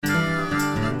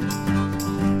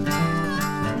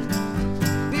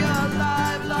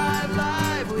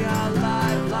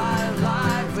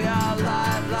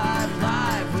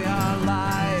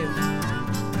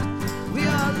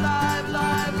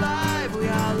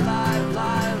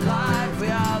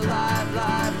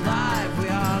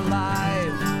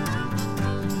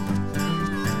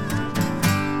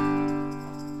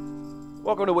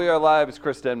Welcome to We Are Live. It's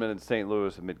Chris Denman in St.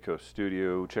 Louis at Midcoast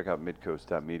Studio. Check out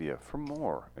midcoast.media for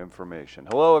more information.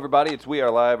 Hello, everybody. It's We Are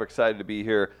Live. We're excited to be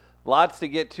here. Lots to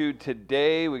get to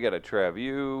today. We got a Trav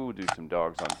U, do some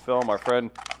dogs on film. Our friend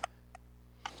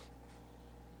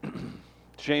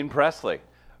Shane Presley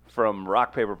from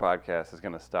Rock Paper Podcast is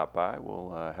going to stop by.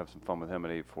 We'll have some fun with him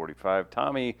at 8:45.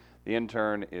 Tommy, the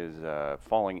intern, is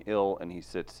falling ill, and he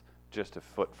sits just a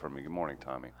foot from me. Good morning,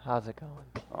 Tommy. How's it going?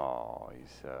 Oh,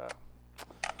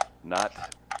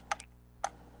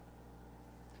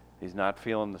 he's not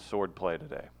feeling the sword play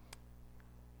today.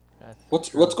 What's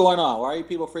going on? Why are you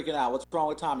people freaking out? What's wrong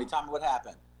with Tommy? Tommy, what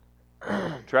happened?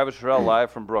 Travis Terrell live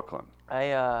from Brooklyn.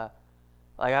 I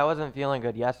wasn't feeling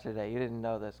good yesterday. You didn't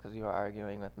know this because you were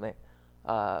arguing with me.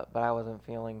 But I wasn't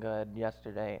feeling good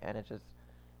yesterday, and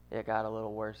it got a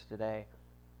little worse today.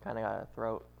 Kind of got a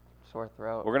sore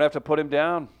throat. We're gonna have to put him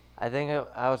down. I think it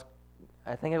was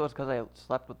because I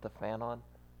slept with the fan on,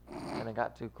 and it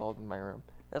got too cold in my room.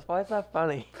 That's why it's not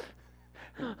funny.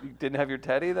 You didn't have your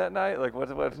teddy that night? Like what?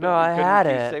 No, I had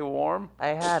it. it. Stay warm. I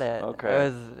had it. Okay.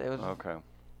 It was. Okay.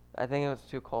 I think it was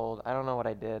too cold. I don't know what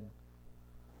I did.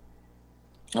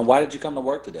 And why did you come to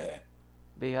work today?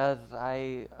 Because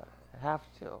I have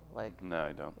to. Like. No,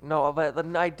 I don't. No, but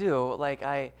I do. Like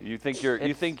You think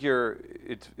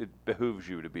it behooves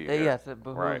you to be here. Yes, it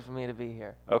behooves Right. me to be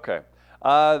here. Okay.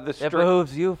 It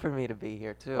behooves you for me to be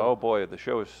here too. Oh boy, the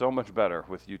show is so much better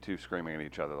with you two screaming at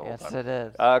each other the whole Yes, time. it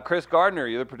is. Chris Gardner,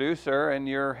 you're the producer, and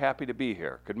you're happy to be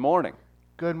here. Good morning.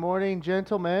 Good morning,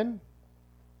 gentlemen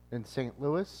in St.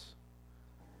 Louis.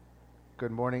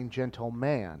 Good morning,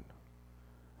 gentleman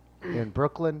in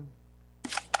Brooklyn.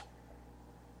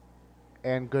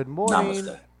 And good morning,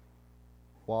 Namaste.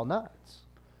 Walnuts.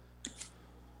 Good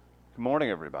morning,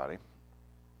 everybody.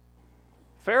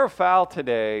 Fair or foul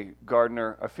today,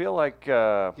 Gardner. I feel like,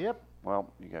 Yep.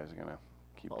 well, you guys are going to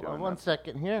keep Hold doing on one that.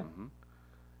 second here. Mhm.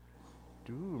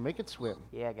 Ooh, make it swim.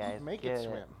 Yeah, guys. Make get it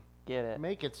swim. Get it.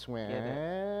 Make it swim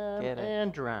Get it.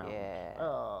 and drown. Yeah.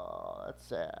 Oh, that's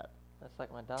sad. That's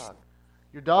like my dog.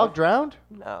 Your dog drowned?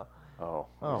 No. Oh,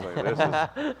 I Oh. was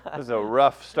like, this is a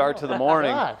rough start to the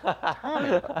morning. God,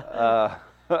 Tommy.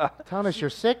 Telling us you're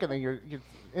sick and then you're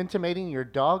intimating your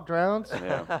dog drowns?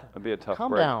 Yeah, that'd be a tough Calm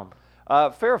break. down.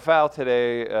 Fair or foul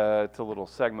today, it's a little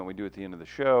segment we do at the end of the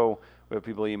show. We have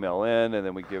people email in, and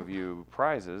then we give you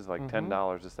prizes, like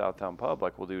 $10 to Southtown Pub,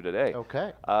 like we'll do today.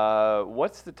 Okay.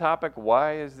 What's the topic?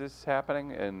 Why is this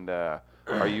happening? And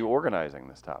are you organizing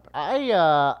this topic? I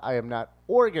am not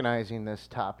organizing this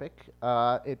topic.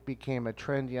 It became a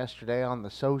trend yesterday on the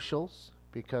socials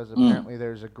because apparently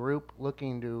there's a group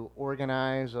looking to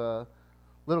organize a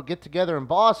little get-together in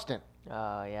Boston,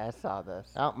 Oh, yeah, I saw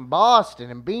this. out in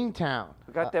Boston, in Beantown.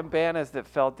 We got them banners that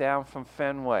fell down from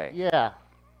Fenway. Yeah,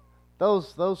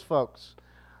 those folks.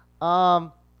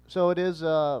 So it is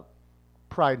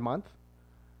Pride Month.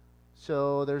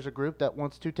 So there's a group that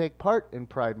wants to take part in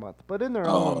Pride Month, but in their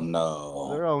Oh own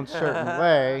no. certain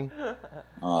way.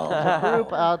 Oh. A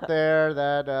group out there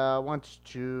that wants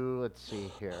to, let's see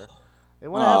here. They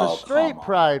want to have Oh, a straight come on.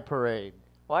 pride parade.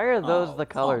 Why are those Oh, the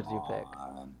colors come you pick?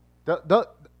 on.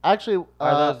 Actually,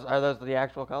 Are those the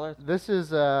actual colors? this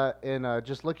is in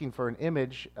just looking for an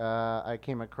image. I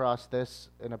came across this,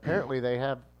 and apparently they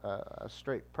have a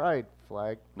straight pride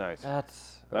flag. Nice.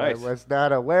 That's Nice. I was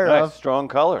not aware Nice, of strong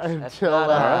colors. until.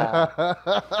 not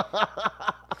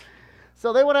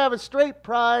So they want to have a straight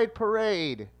pride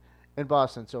parade in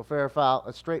Boston. So fair or foul,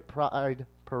 a straight pride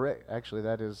parade. Actually,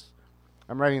 that is.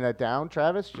 I'm writing that down,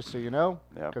 Travis, just so you know,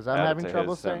 Yeah, because I'm add it having to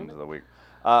trouble his saying sentence it. of the week.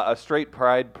 A straight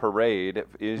pride parade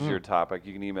is your topic.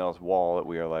 You can email us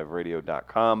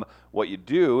wall@weareliveradio.com. What you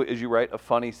do is you write a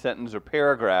funny sentence or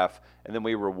paragraph, and then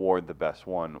we reward the best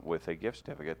one with a gift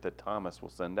certificate that Thomas will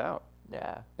send out.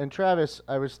 Yeah. And Travis,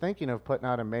 I was thinking of putting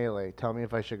out a melee. Tell me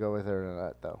if I should go with it or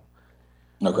not, though.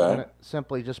 I'm Okay. gonna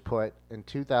simply just put, in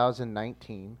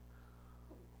 2019,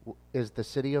 is the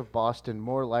city of Boston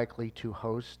more likely to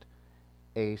host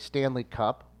a Stanley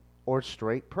Cup or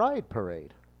straight pride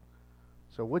parade?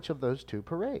 So which of those two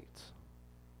parades?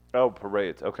 Oh,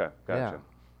 parades. Okay, gotcha.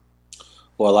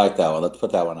 Well, I like that one. Let's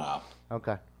put that one out.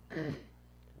 Okay.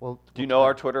 Well, Do you know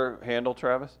our Twitter handle,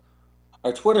 Travis?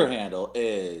 Our Twitter handle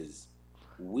is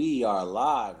We Are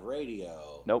Live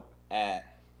Radio Nope. at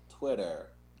Twitter.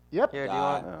 yep. Here, do you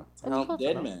want? Oh. Tommy Help?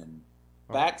 Denman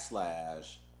 /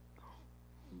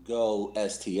 go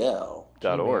STL.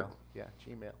 .org. Yeah,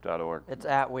 Gmail. .org. It's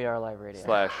at We Are Live Radio. /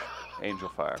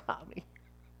 Angelfire. Tommy.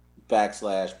 /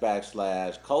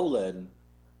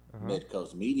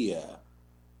 Midcoast Media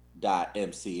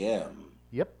 .mcm.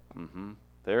 Yep. Mm-hmm.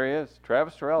 There he is.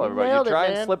 Travis Terrell, You everybody. You nailed it, try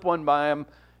and man. slip one by him.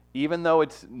 Even though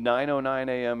it's 9:09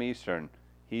 a.m. Eastern,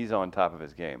 he's on top of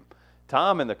his game.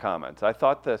 Tom in the comments, I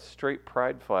thought the straight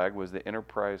pride flag was the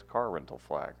Enterprise car rental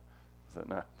flag. Is it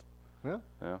not? Yeah.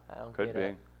 Yeah, I don't could get be.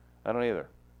 it. I don't either.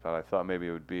 But I thought maybe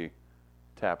it would be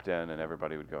tapped in and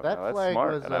everybody would go, That "Oh, that's flag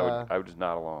smart," was, and I would just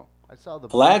nod along. I saw the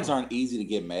Flags aren't easy to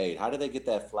get made. How did they get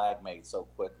that flag made so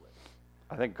quickly?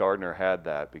 I think Gardner had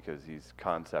that because he's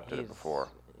concepted it before.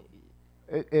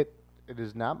 It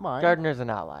is not mine. Gardner's an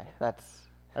ally. That's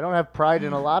I don't have pride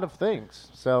in a lot of things.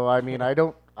 So I mean, I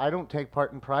don't take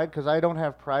part in pride because I don't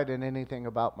have pride in anything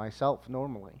about myself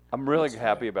normally. I'm really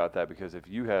happy about that because if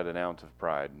you had an ounce of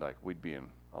pride, like we'd be in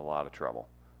a lot of trouble.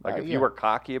 Like if yeah. you were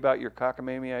cocky about your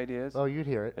cockamamie ideas, Oh, you'd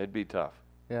hear it. it'd be tough.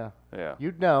 Yeah. Yeah.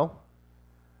 You'd know.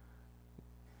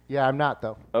 Yeah, I'm not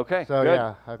though. Okay, So, good.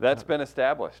 yeah, That's been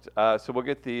established. So we'll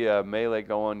get the melee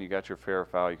going. You got your fair or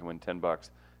foul. You can win $10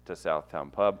 to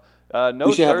Southtown Pub. No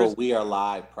We should have a Thursday. We Are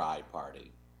Live Pride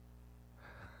party.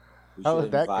 We How should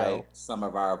would that invite go? some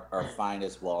of our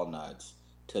finest walnuts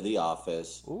to the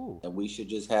office, Ooh. and we should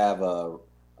just have a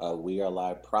We Are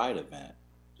Live Pride event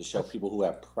to show people who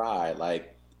have pride.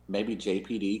 Like maybe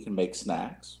JPD can make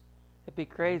snacks. it'd be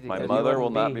crazy. My 'cause he mother will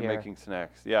wouldn't not be here. making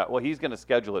snacks. Yeah, well, he's going to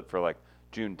schedule it for like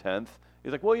June 10th.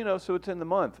 He's like, well, so it's in the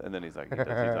month. And then he's like,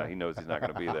 he knows he's not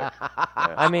going to be there.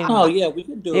 Yeah. I mean, Oh yeah, we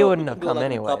can do it. He wouldn't We have can do it come like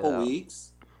anyway, In a couple though.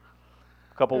 weeks.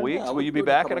 A couple Yeah, weeks? Will we you can be do it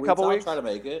in back in a couple weeks? I'll try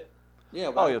to make it. Yeah.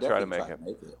 Oh, I'll you'll try to definitely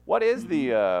make it. it. What is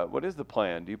the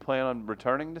plan? Do you plan on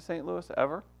returning to St. Louis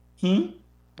ever?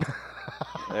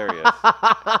 There he is.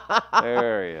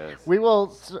 There he is. We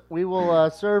will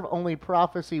serve only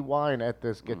prophecy wine at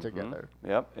this get together.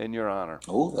 Yep, in your honor.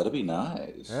 Oh, that'd be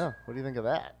nice. Yeah. What do you think of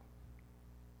that?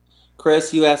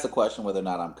 Chris, you asked the question whether or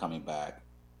not I'm coming back.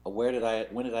 When did I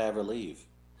ever leave?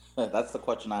 That's the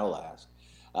question I will ask.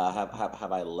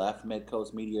 Have I left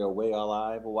Midcoast Media or Way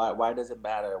Alive? Why does it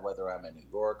matter whether I'm in New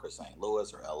York or St.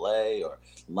 Louis or LA or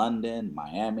London,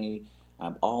 Miami?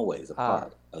 I'm always a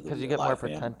part of the Because you We get Are more Live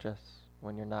family. pretentious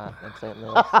when you're not in St.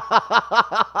 Louis.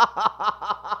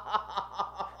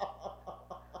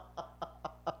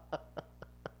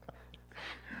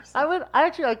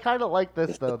 I kind of like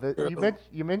this though. That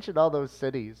you mentioned all those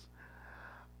cities.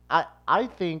 I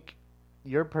think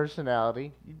your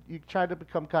personality, you try to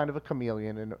become kind of a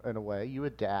chameleon in a way. You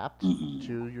adapt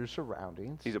to your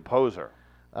surroundings. He's a poser.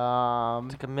 It's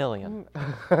a chameleon.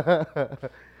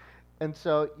 And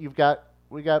so we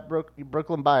got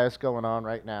Brooklyn bias going on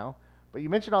right now. But you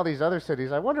mentioned all these other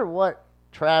cities. I wonder what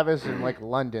Travis in like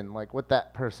London, like what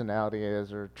that personality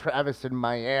is, or Travis in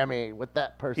Miami, what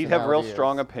that personality He'd have real is.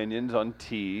 strong opinions on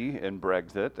tea and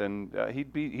Brexit, and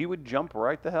he would jump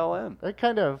right the hell in.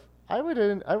 I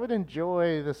would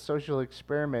enjoy the social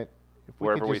experiment if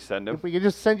Wherever we just, send him? If we could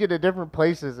just send you to different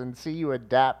places and see you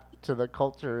adapt to the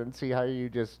culture and see how you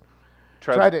just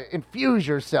try to infuse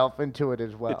yourself into it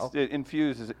as well.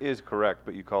 Infuse is correct,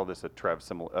 but you call this a Trev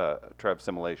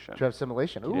simulation. Trev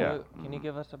simulation. Ooh. Yeah. Can you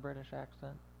give us a British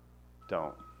accent?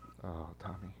 Don't. Oh,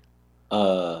 Tommy.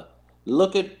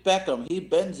 Look at Beckham. He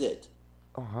bends it.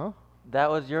 Uh-huh. That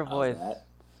was your How's voice that?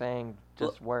 saying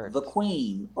just words. The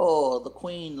Queen. Oh, the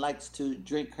Queen likes to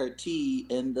drink her tea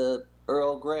in the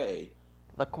Earl Grey.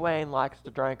 The Queen likes to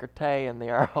drink her tea in the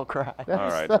Earl Grey. All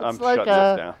right, That's I'm like shutting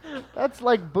this down. That's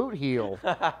like boot heel.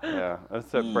 Yeah,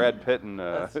 that's Brad Pitt and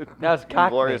That's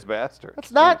Cockney. Inglourious Bastard.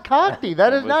 That's not Cockney.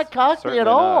 That is was not Cockney certainly at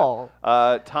not.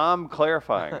 all. Tom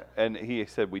clarifying, and he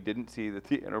said we didn't see that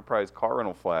the Enterprise car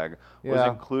rental flag was Yeah.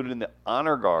 included in the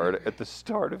honor guard at the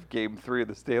start of Game 3 of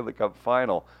the Stanley Cup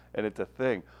Final, and it's a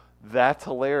thing. That's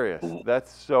hilarious.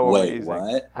 That's so Wait, amazing.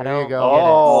 what? I There you don't go. get it.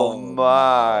 Oh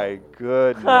my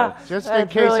goodness. Just That in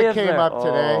case really it is came there. up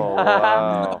today. Oh,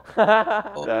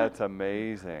 wow. That's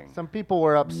amazing. Some people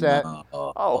were upset.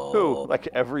 Oh, who? Like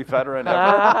every veteran ever?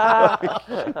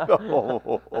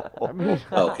 Oh. I mean,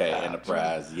 Okay,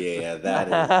 Enterprise. Yeah, that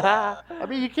is. I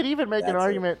mean, you could even make an That's it.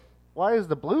 argument. Why is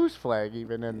the Blues flag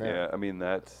even in there? Yeah, I mean,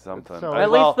 that's something. so- At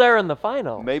Well, least they're in the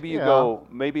final. maybe you Yeah. go,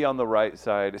 maybe on the right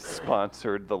side,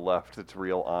 sponsored, the left, it's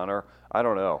real honor. I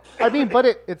don't know. I mean, but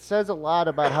it says a lot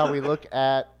about how we look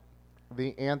at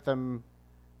the anthem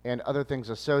and other things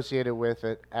associated with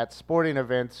it at sporting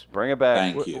events. Bring it back.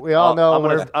 Thank you. We all know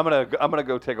I'm gonna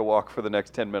go take a walk for the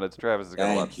next 10 minutes. Travis has got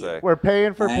a lot Thank to you. say. we're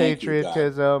paying for Thank you, God.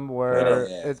 patriotism. We're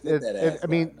Get that ass I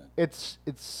mean, button. it's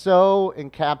so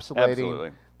encapsulating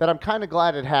Absolutely. that I'm kind of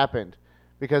glad it happened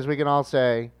because we can all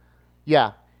say,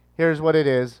 yeah, here's what it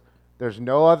is. There's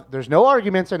no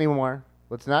arguments anymore.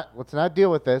 Let's not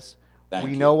deal with this. Thank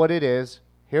We you. know what it is.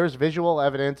 Here's visual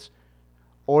evidence.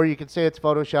 Or you could say it's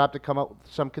Photoshop to come up with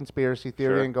some conspiracy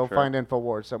theory Sure, and go sure. find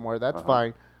InfoWars somewhere. That's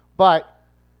fine. But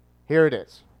here it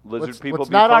is. Lizard people let's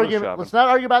be not photoshopping. let's not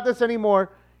argue about this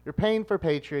anymore. You're paying for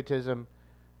patriotism,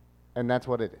 and that's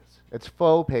what it is. It's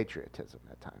faux patriotism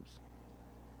at times.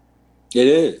 It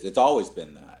is. It's always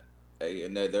been that.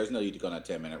 And there's no need to go on a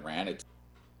 10-minute rant.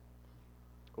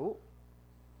 Ooh.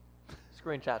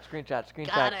 Screenshot.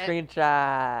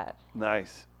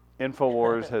 Nice.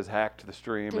 Infowars has hacked the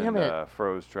stream Damn and it.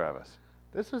 froze Travis.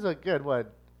 This was a good one.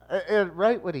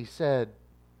 Right when he said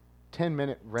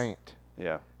 10-minute rant.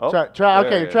 Yeah.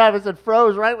 Okay, Travis, it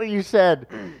froze right when you said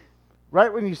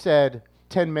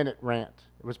 10-minute rant.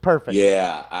 It was perfect.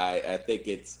 Yeah, I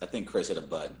think Chris hit a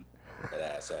button.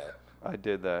 That ass had. I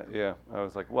did that. Yeah. I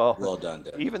was like, well done,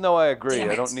 Dave. even though I agree, Damn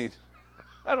I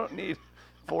it. don't need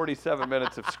 47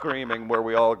 minutes of screaming where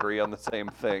we all agree on the same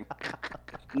thing.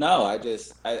 No, I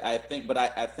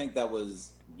think that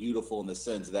was beautiful in the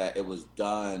sense that it was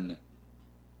done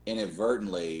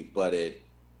inadvertently, but it,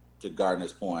 to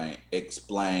Gardner's point,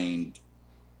 explained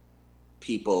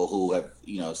people who have,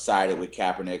 sided with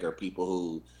Kaepernick or people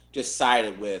who just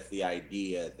sided with the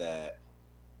idea that,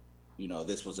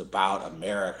 this was about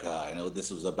America and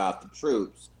this was about the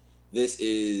troops. This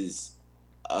is,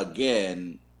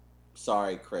 again,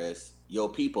 sorry, Chris, your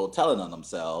people telling on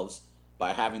themselves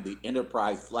by having the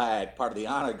Enterprise flag part of the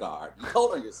honor guard. You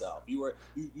told on yourself. You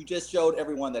just showed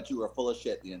everyone that you were full of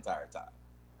shit the entire time.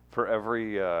 For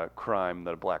every crime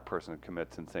that a black person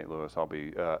commits in St. Louis, I'll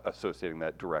be associating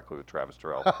that directly with Travis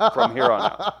Terrell from here on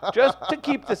out. Just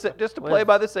to play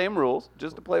by the same rules.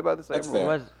 Just to play by the same That's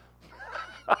rules. fair.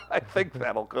 I think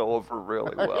that'll go over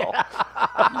really well.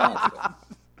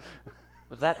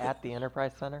 Was that at the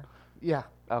Enterprise Center? Yeah.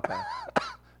 Okay.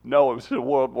 No, it was a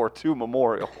World War II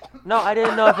memorial. No, I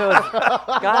didn't know if it was.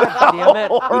 God damn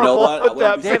it. You know what? Would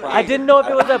that be? Damn, I didn't know if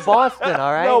it was at Boston,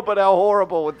 all right? No, but how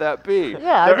horrible would that be?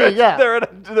 Yeah, I mean, yeah. They're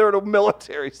at a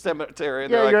military cemetery,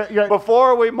 and Yeah, they're like, you're-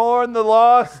 before we mourn the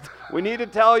lost, we need to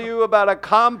tell you about a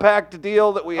compact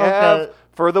deal that we have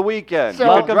for the weekend. So- You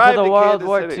can Welcome drive to the World Kansas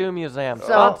War City. II Museum, So-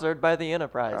 sponsored by the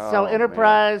Enterprise. Oh, So man.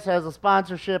 Enterprise has a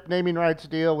sponsorship naming rights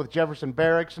deal with Jefferson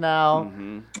Barracks now.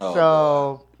 Mm-hmm. Oh,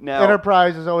 So Now-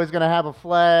 Enterprise is always going to have a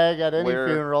flag at any Where-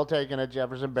 funeral taken at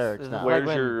Jefferson Barracks This is now. where- Where's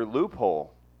when- your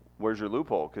loophole?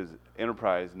 Because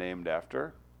Enterprise named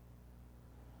after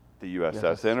the USS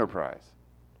Yes. Enterprise.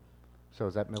 So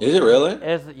is that Is it really?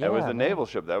 That was a naval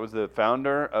ship. That was the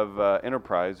founder of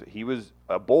Enterprise. He was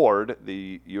aboard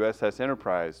the USS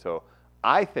Enterprise. So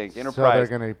I think So Enterprise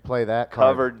they're going to play that card.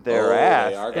 covered their Oh, they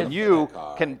ass, are gonna and play you that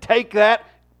card. can take that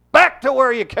back to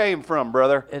where you came from,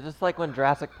 brother. Is this like when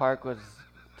Jurassic Park was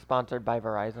sponsored by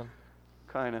Verizon?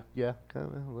 Kind of. Yeah, kind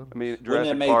of a little. I mean, Wouldn't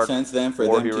Jurassic it make Park, sense then for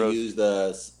War them Heroes. to use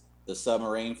the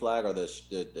submarine flag or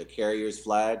the carrier's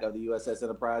flag of the USS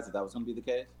Enterprise if that was going to be the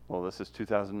case? Well, this is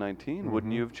 2019. Mm-hmm.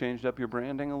 Wouldn't you have changed up your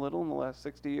branding a little in the last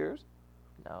 60 years?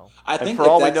 No. I think for if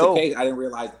all we that's know- the case, I didn't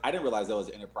realize that was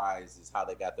Enterprise is how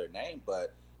they got their name.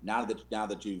 But now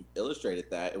that you illustrated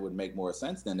that, it would make more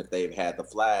sense than if they've had the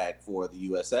flag for the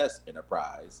USS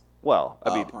Enterprise, Well,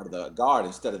 I mean, part of the guard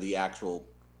instead of the actual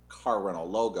car rental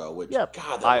logo. Which Yep.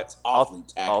 God, I- that's awfully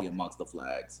I'll- tacky amongst the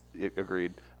flags.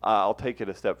 agreed. I'll take it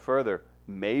a step further.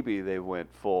 Maybe they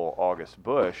went full August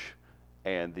Bush,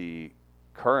 and the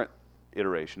current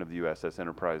iteration of the USS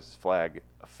Enterprise flag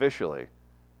officially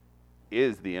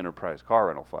is the Enterprise car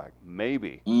rental flag.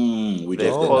 Maybe We they've just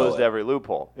didn't know closed it. every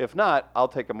loophole. If not, I'll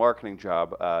take a marketing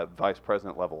job, vice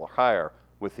president level or higher,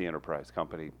 with the Enterprise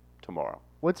company tomorrow.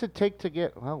 What's it take to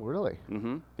get? Well, really?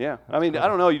 Mm-hmm. Yeah. I mean, I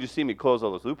don't know. You just see me close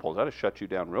all those loopholes. I'd have shut you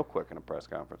down real quick in a press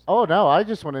conference. Oh no, I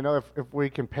just want to know if we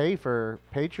can pay for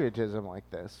patriotism like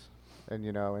this, and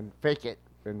and fake it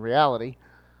in reality.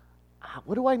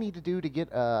 What do I need to do to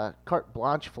get a carte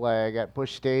blanche flag at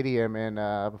Busch Stadium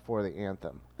and before the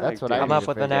anthem? That's think what I Dave Come need up to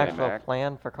with an figure out. actual Mac.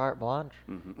 plan for carte blanche.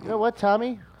 Mm-hmm. You know what,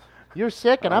 Tommy? You're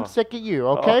sick, and Oh. I'm sick of you.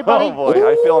 Okay, buddy? Oh boy,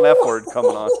 I feel an F word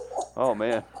coming on. Oh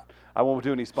man, I won't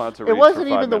do any sponsor It reads wasn't for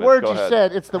 5 even the minutes. words Go you ahead.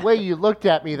 said; it's the way you looked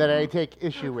at me that I take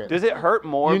issue with. Does it hurt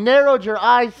more? You narrowed your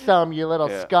eyes some, you little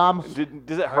Yeah. scum.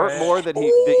 Does it hurt more that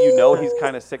he's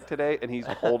kind of sick today and he's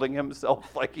holding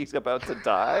himself like he's about to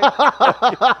die?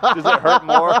 Does it hurt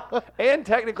more? And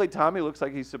technically, Tommy looks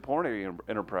like he's supporting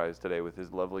Enterprise today with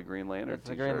his lovely Green Lantern It's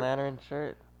the t-shirt. Green Lantern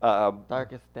shirt.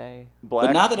 Darkest Day. Black.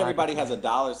 But now that everybody has a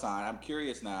dollar sign, I'm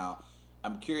curious now.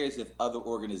 I'm curious if other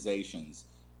organizations,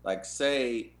 like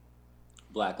say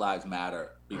Black Lives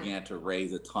Matter, began to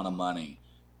raise a ton of money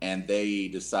and they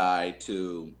decide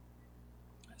to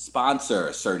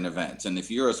sponsor certain events. And if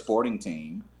you're a sporting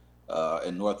team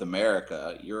in North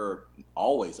America, you're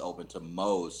always open to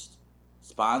most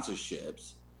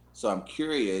sponsorships. So I'm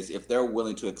curious if they're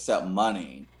willing to accept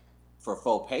money for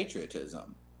faux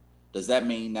patriotism. Does that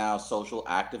mean now social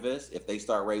activists, if they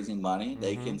start raising money,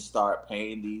 they can start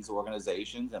paying these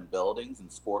organizations and buildings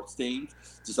and sports teams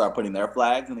to start putting their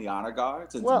flags in the honor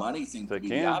guard? Since Well, money seems They to be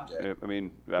the can. object. I mean,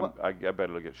 I bet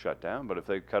it'll get shut down. But if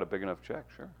they cut a big enough check,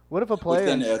 sure. What if a Which player?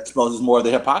 then exposes more of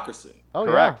the hypocrisy. Oh,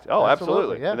 Correct. yeah, Oh,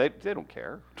 absolutely. Yeah. They don't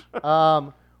care.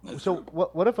 That's So true.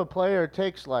 what if a player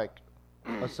takes like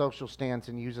a social stance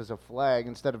and uses a flag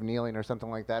instead of kneeling or something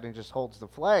like that and just holds the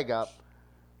flag up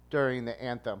during the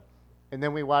anthem? And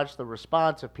then we watch the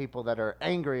response of people that are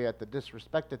angry at the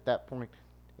disrespect at that point,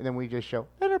 and then we just show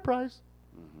Enterprise.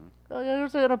 Oh yeah,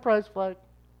 here's the Enterprise flag.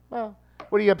 Well,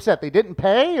 what are you upset? They didn't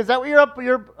pay? Is that what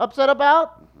you're upset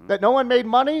about? That no one made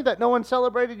money? That no one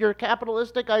celebrated your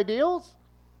capitalistic ideals?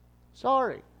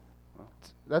 Sorry.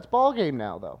 That's ball game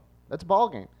now, though. That's ball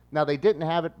game. Now they didn't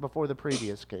have it before the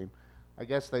previous game. I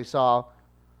guess they saw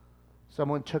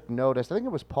someone took notice. I think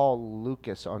it was Paul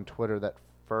Lucas on Twitter that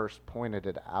first pointed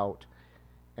it out,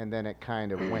 and then it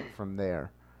kind of went from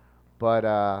there. But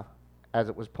as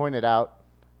it was pointed out,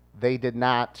 they did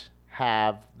not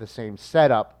have the same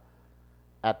setup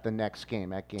at the next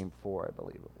game, at Game 4, I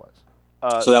believe it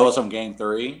was. So that was from Game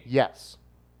 3? Yes.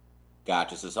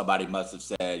 Gotcha. So somebody must have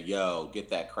said, yo, get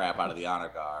that crap out of the honor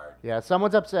guard. Yeah,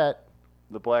 someone's upset.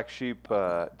 The Black Sheep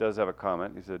does have a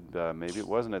comment. He said maybe it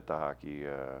wasn't at the hockey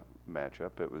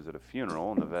matchup. It was at a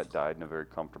funeral, and the vet died in a very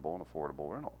comfortable and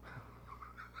affordable rental.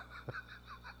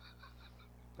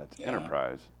 That's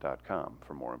enterprise.com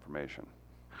for more information.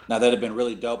 Now, that'd have been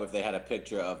really dope if they had a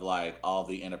picture of, like, all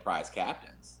the Enterprise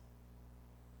captains.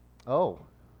 Oh.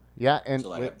 Yeah, and So,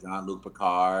 like, Jean-Luc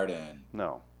Picard and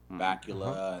No.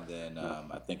 Bakula, and then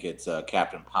I think it's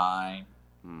Captain Pine.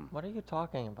 What are you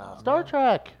talking about? Star man?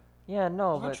 Trek. Yeah,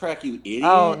 no, Star but Trek, you idiot.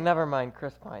 oh, never mind,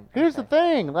 Chris Pine. Here's the Okay.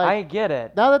 thing. Like, I get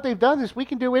it. now that they've done this, we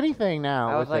can do anything now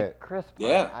I was with like, it. Chris Pine.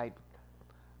 Yeah.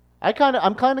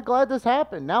 I'm kind of glad this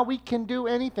happened. Now we can do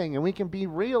anything, and we can be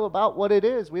real about what it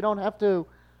is. We don't have to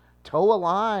toe a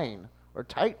line or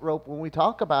tightrope when we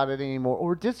talk about it anymore,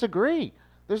 or disagree.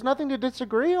 There's nothing to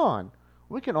disagree on.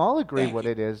 We can all agree Thank what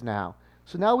you. it is now.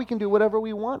 So now we can do whatever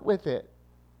we want with it,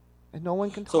 and no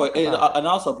one can So talk it about it. and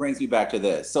also brings me back to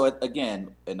this. So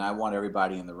again, and I want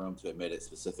everybody in the room to admit it,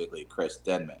 specifically Chris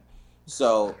Denman.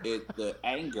 So the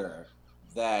anger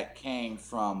that came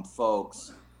from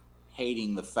folks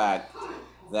hating the fact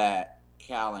that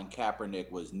Colin Kaepernick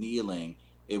was kneeling,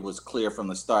 it was clear from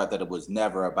the start that it was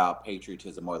never about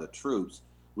patriotism or the troops.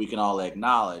 We can all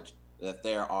acknowledge that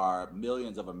there are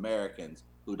millions of Americans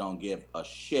who don't give a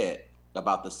shit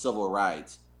about the civil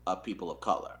rights of people of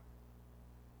color.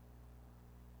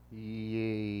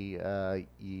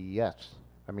 Yes.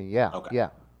 I mean, yeah. Okay. Yeah.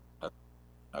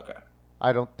 Okay.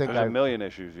 I don't think There's I. a million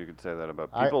issues you could say that about.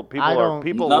 I- People I are don't-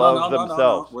 people No, love no.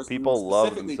 themselves. We People were love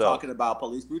specifically themselves. talking about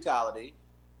police brutality,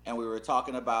 and we were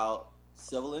talking about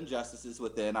civil injustices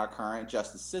within our current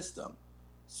justice system.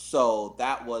 So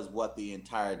that was what the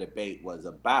entire debate was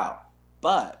about.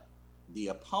 But the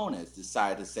opponents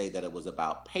decided to say that it was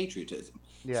about patriotism.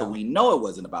 Yeah. So we know it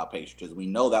wasn't about patriotism. We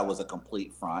know that was a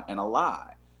complete front and a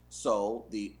lie. So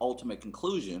the ultimate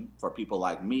conclusion for people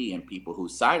like me and people who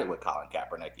sided with Colin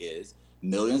Kaepernick is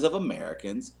millions of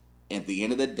Americans, at the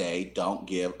end of the day, don't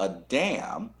give a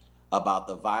damn about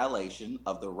the violation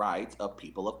of the rights of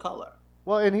people of color.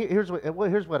 Well, and here's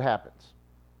what happens.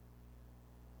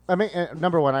 I mean,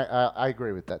 number one, I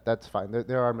agree with that. That's fine.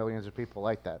 There are millions of people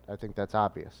like that. I think that's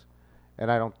obvious,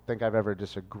 and I don't think I've ever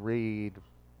disagreed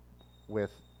with.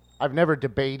 I've never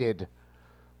debated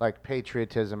like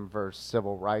patriotism versus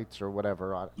civil rights or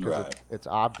whatever on because Right. it's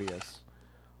obvious.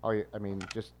 I mean,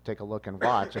 just take a look and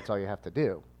watch. That's all you have to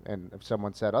do. And if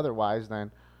someone said otherwise,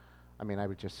 then, I mean, I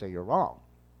would just say you're wrong.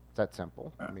 It's that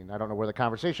simple. I mean, I don't know where the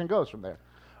conversation goes from there.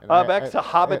 And Back to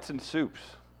hobbits and soups.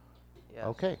 Yes,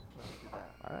 Okay. let's do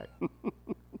that. All right.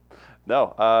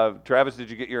 No, Travis, did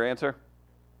you get your answer?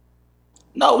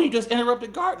 No, he just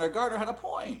interrupted Gardner. Gardner had a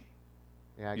point.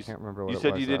 Yeah, I You can't remember what You it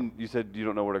said was. you didn't. You said you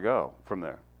don't know where to go from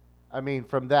there. I mean,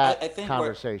 from that I think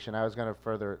conversation, I was going to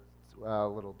further it a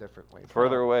little differently.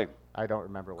 Further away. I don't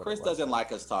remember what Chris it was. doesn't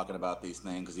like us talking about these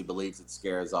things because he believes it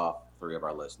scares off 3 of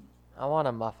our listeners. I want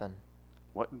a muffin.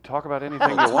 What? Talk about anything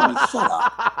you Tommy, want. shut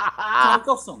up. Tommy,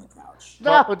 go sit on the couch.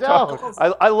 No, don't.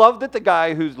 I love that the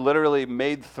guy who's literally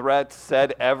made threats,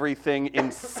 said everything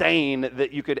insane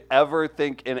that you could ever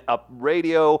think in a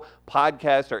radio,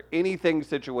 podcast, or anything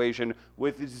situation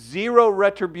with zero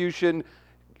retribution,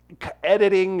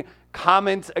 editing,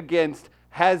 comments against,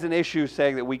 has an issue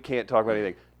saying that we can't talk about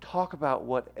anything. Talk about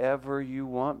whatever you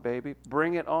want, baby.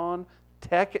 Bring it on.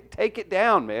 Take it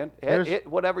down, man. Hit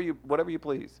whatever you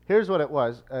please. Here's what it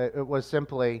was. It was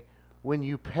simply when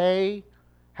you pay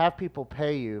have people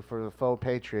pay you for the faux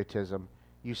patriotism,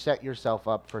 you set yourself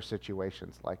up for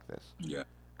situations like this. Yeah.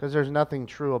 Because there's nothing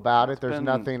true about It's it. There's been-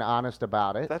 nothing honest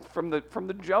about it. That's from the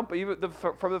jump, even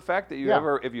from the fact that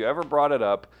Yeah. if you ever brought it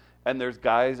up, and there's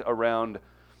guys around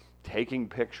taking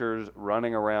pictures,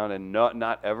 running around, and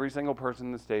not every single person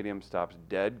in the stadium stops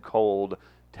dead cold,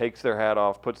 takes their hat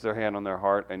off, puts their hand on their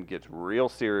heart, and gets real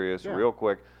serious Yeah. real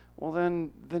quick. Well,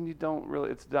 then you don't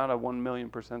really. It's not a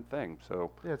 1,000,000% thing.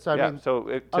 So Yeah, so I mean,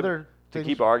 so other to things-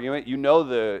 keep arguing, you know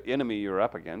the enemy you're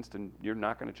up against, and you're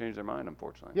not going to change their mind,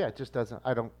 unfortunately. Yeah, it just doesn't.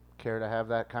 I don't care to have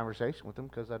that conversation with them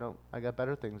because I got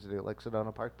better things to do, like sit on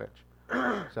a park bench.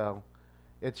 So,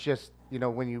 it's just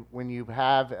when you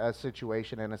have a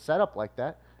situation and a setup like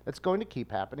that, it's going to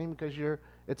keep happening because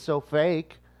it's so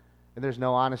fake, and there's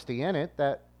no honesty in it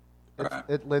that Right.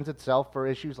 it lends itself for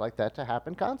issues like that to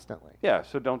happen constantly. Yeah.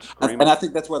 So don't scream. And I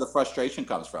think that's where the frustration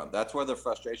comes from. That's where the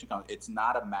frustration comes. It's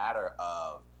not a matter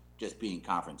of just being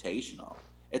confrontational.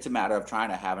 It's a matter of trying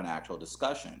to have an actual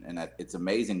discussion. And it's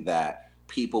amazing that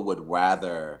people would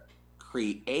rather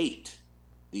create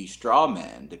these straw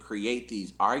men, to create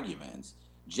these arguments,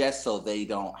 just so they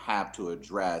don't have to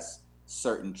address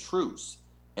certain truths.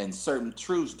 And certain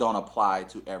truths don't apply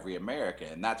to every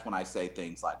American. And that's when I say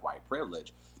things like white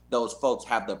privilege. Those folks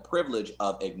have the privilege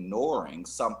of ignoring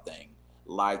something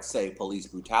like, say, police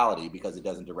brutality because it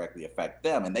doesn't directly affect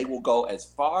them. And they will go as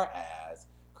far as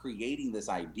creating this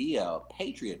idea of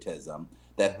patriotism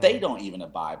that they don't even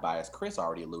abide by, as Chris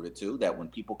already alluded to, that when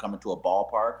people come into a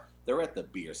ballpark, they're at the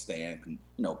beer stand,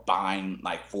 buying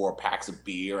like 4 packs of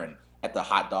beer, and at the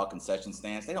hot dog concession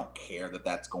stands. They don't care that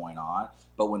that's going on.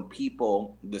 But when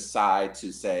people decide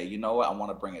to say, you know what, I want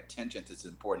to bring attention to this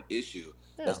important issue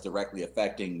that's directly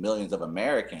affecting millions of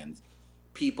Americans,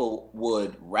 people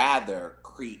would rather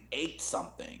create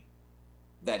something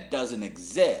that doesn't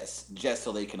exist just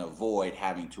so they can avoid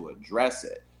having to address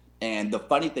it. And the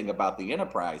funny thing about the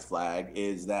enterprise flag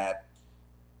is that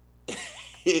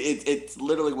it's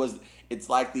literally was, it's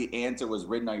like the answer was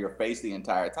written on your face the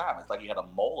entire time. It's like you had a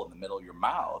mole in the middle of your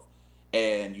mouth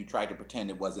and you tried to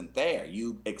pretend it wasn't there.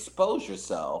 You expose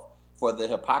yourself for the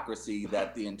hypocrisy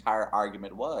that the entire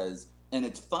argument was. And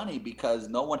it's funny because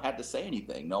no one had to say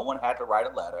anything. No one had to write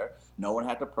a letter. No one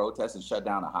had to protest and shut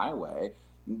down a highway.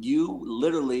 You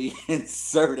literally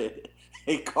inserted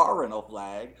a car rental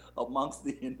flag amongst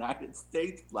the United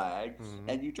States flag,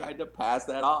 and you tried to pass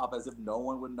that off as if no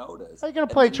one would notice. How are you going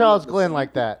to play Charles Glenn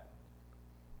like that?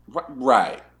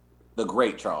 Right. The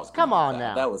great Charles Glenn. Come on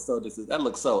now. That was that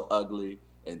looked so ugly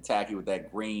and tacky with that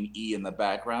green E in the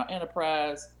background.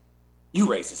 Enterprise, you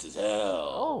racist as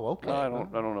hell. Oh, okay. I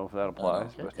don't know if that applies.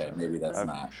 Okay, maybe that's I'm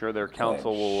not. sure their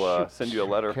counsel will send you a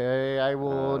letter. Okay, I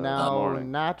will now morning.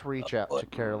 not reach out to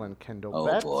Carolyn Kendall Oh,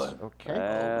 Betts. boy. Okay.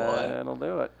 That'll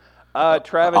do it.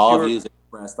 Travis, All you were, views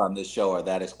expressed on this show are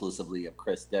that exclusively of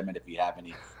Chris Dimmitt. If you have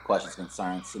any questions,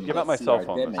 concerns, send give me out my to cell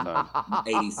phone this time.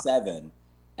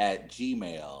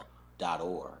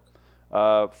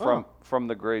 87@gmail.org. From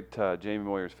the great Jamie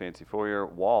Moyer's Fancy Foyer,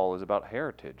 Wall is about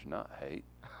heritage, not hate.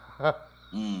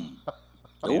 Needed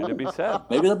to be said.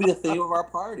 Maybe that'll be the theme of our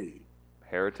party.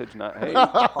 Heritage, not hate.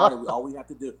 Party, all we have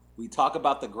to do, we talk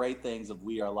about the great things of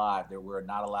We Are Live that we're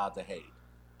not allowed to hate.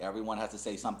 Everyone has to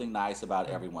say something nice about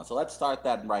everyone. So let's start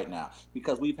that right now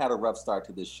because we've had a rough start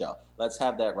to this show. Let's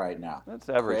have that right now. That's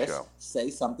every Chris, show. say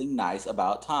something nice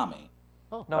about Tommy.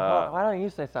 No, why don't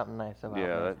you say something nice about me?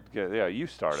 Yeah, you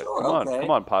start it. Sure, Come okay.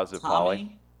 on, positive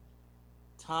Polly.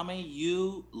 Tommy,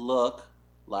 you look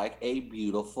like a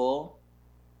beautiful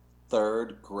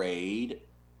 3rd grade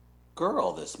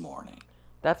girl this morning.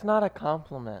 That's not a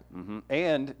compliment.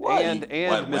 And What? and What,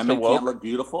 Mr. women can't Woke look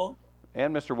beautiful?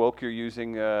 and Mr. Woke, you're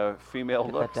using female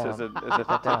Get looks that as a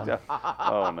down.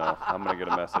 Oh no, I'm gonna get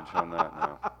a message on that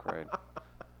now. Great.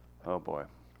 Oh boy.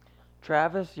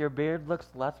 Travis, your beard looks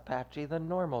less patchy than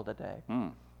normal today.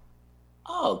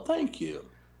 Oh, thank you.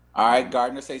 All right,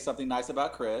 Gardner, say something nice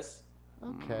about Chris.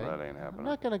 Okay. That ain't I'm happening.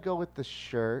 not going to go with the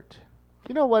shirt.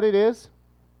 You know what it is?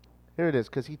 Here it is,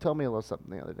 because he told me a little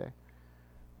something the other day.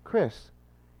 Chris,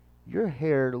 your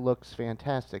hair looks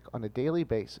fantastic on a daily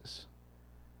basis.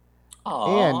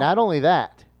 Aw. And not only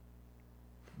that,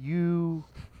 you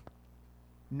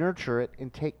nurture it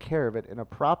and take care of it in a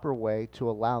proper way to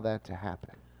allow that to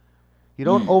happen. You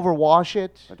don't overwash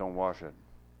it. I don't wash it.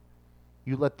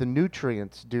 You let the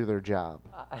nutrients do their job.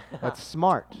 That's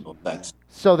smart. Well, that's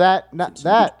So that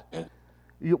Yeah.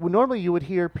 normally you would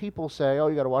hear people say, "Oh,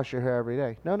 you got to wash your hair every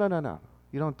day." No.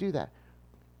 You don't do that.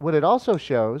 What it also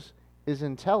shows is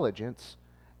intelligence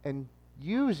and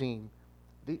using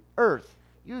the earth,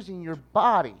 using your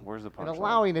body, Where's the and punchline?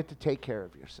 allowing it to take care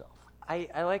of yourself.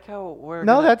 I like how we're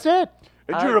No, gonna- that's it.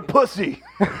 And I- you're a pussy.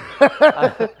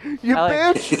 You I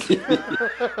like- bitch.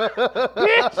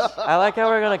 I like how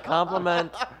we're gonna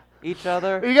compliment each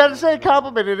other. You got to say a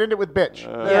compliment and end it with bitch.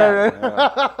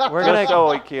 We're gonna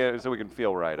So we can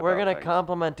feel right. we're about gonna things.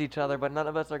 compliment each other, but none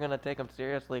of us are gonna take them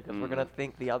seriously because we're gonna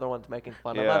think the other one's making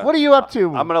fun of Yeah. us. What are you up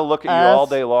to? I'm gonna look at you all ass?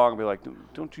 day long and be like,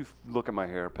 "Don't you look at my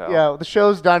hair, pal?" Yeah, the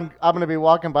show's done. I'm gonna be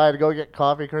walking by to go get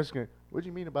coffee. Chris is going, "What do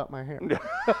you mean about my hair?"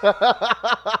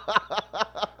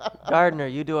 Gardner,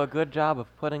 you do a good job of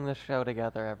putting this show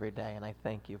together every day, and I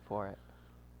thank you for it.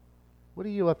 What are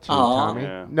you up to, Aw. Tommy?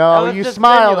 Yeah. I No, was you just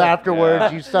smiled genuine. afterwards,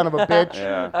 Yeah. you son of a bitch.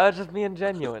 Yeah. I was just being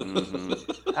genuine.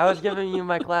 Mhm. I was giving you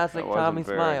my classic That wasn't Tommy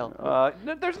very- smile.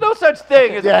 There's no such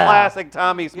thing as Yeah. a classic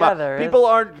Tommy smile. there is. People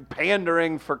aren't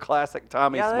pandering for classic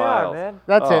Tommy Yeah, they smiles. are, man.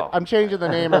 That's it. Oh. I'm changing the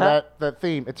name of the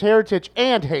theme. It's heritage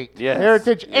and hate. Yes.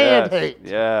 Heritage and Yes. hate.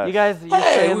 Yes. You guys, you're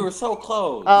Hey, saying, we were so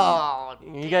close. Oh,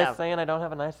 you guys saying I don't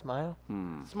have a nice smile?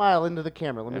 smile into the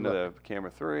camera. Let me Into look. the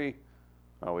camera 3.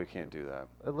 Oh, we can't do that.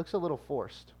 It looks a little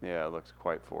forced. Yeah, it looks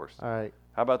quite forced. All right.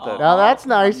 How about that? Now that's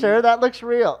Tommy. nicer. That looks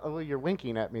real. Oh, well, you're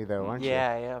winking at me though, aren't Yeah,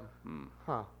 I am. you?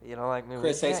 Huh. You don't like me?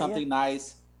 Chris, say Yeah, something yeah.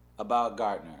 nice about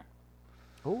Gardner.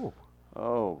 Ooh.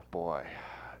 Oh boy,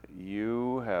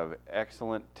 you have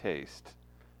excellent taste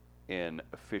in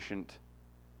efficient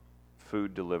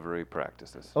food delivery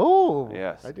practices. Oh.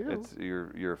 Yes, I do. It's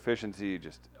your efficiency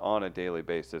just on a daily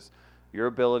basis. Your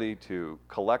ability to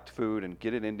collect food and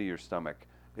get it into your stomach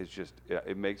is just,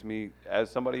 it makes me, as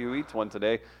somebody who eats once a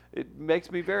day, it makes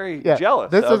me very Yeah,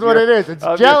 jealous. This of is what your- it is. It's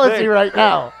of your jealousy thing. right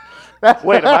now. That's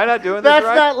Wait, am I not doing this That's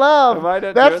right? not love. Am I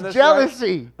not That's doing this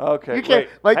jealousy. right? Okay, You can't,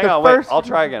 wait. like Hang the on, first. wait. I'll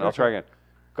try again.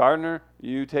 Gardner,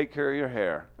 you take care of your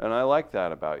hair, and I like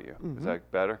that about you. Is that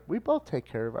better? We both take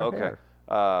care of our Okay. hair.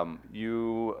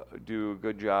 You do a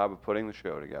good job of putting the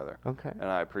show together. Okay. And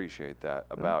I appreciate that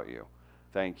about you.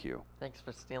 Thank you. Thanks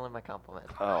for stealing my compliment.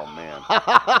 Oh man,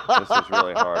 this is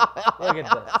really hard. Look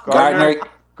at this.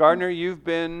 Gardner,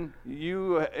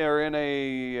 you are in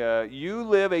you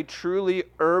live a truly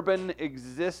urban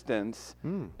existence,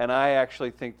 and I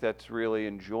actually think that's really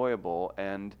enjoyable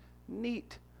and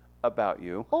neat about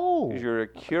you. Oh. You're a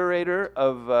curator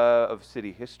of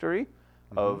city history,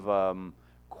 of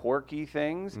quirky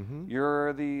things.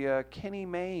 You're the Kenny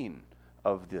Mayne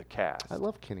of the cast. I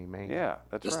love Kenny Mayne. Yeah,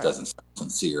 that's This right. doesn't sound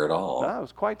sincere at all. That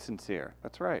was quite sincere.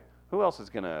 That's right. Who else is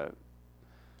gonna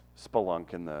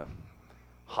spelunk in the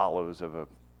hollows of a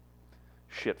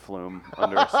shit flume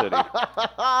under a city?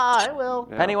 I will.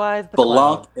 Yeah. Pennywise the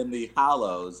Belong clown. in the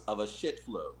hollows of a shit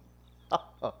flu.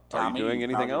 Are Tommy, you doing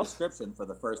found anything the else? Description for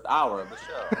the first hour of the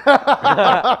show.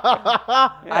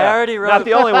 I already wrote. Not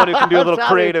the only one who can do a little Tommy,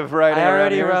 creative writing. I around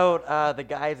already here. wrote. The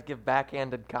guys give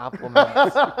backhanded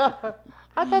compliments.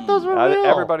 I thought those were real.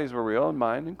 Everybody's were real, and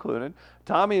mine included.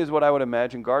 Tommy is what I would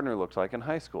imagine Gardner looks like in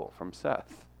high school from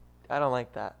Seth. I don't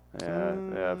like that.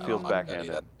 Yeah, it feels Oh,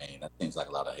 backhanded. That seems like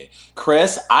a lot of hate.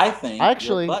 Chris, I think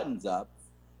Actually- your buttons up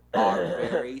are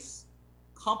very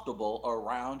comfortable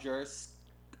around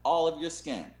all of your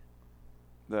skin.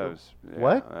 That was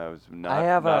What? That was not, I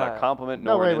have not a a- compliment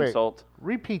No, nor an wait. insult.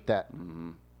 Repeat that.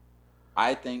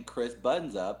 I think Chris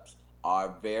buttons ups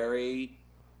are very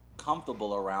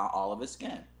comfortable around all of his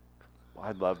skin.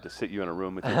 I'd love to sit you in a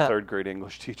room with your third grade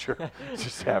English teacher.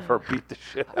 Just have her beat the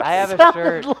shit out. I have a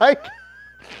Sounded shirt. like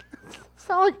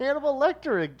sound like Hannibal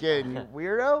Lecter again, you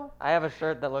weirdo. I have a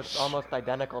shirt that looks almost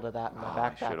identical to that in my I should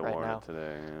backpack have right worn now. it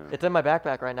today. Yeah. It's in my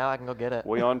backpack right now. I can go get it.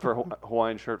 We on for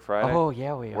Hawaiian Shirt Friday? Oh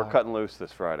yeah, we We're are. cutting loose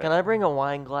this Friday. Can I bring a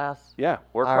wine glass? Yeah,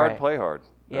 work All hard, right. play hard.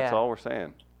 That's Yeah. all we're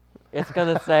saying. It's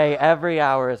gonna say every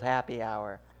hour is happy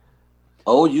hour.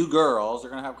 Oh, you girls are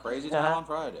gonna have crazy time on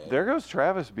Friday. There goes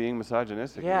Travis being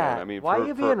misogynistic Yeah, again. I mean, why are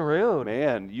you being rude?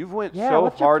 Man, you've went Yeah, so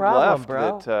what's your hard problem, left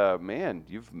bro? that man,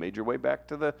 you've made your way back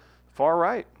to the far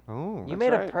right. Oh, You That's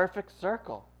made right. a perfect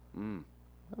circle.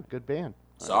 good band.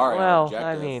 Sorry, I'm Well, I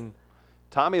objective. mean,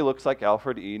 Tommy looks like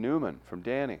Alfred E. Newman from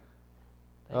Danny.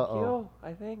 thank Uh-oh. you.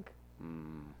 I think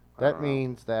That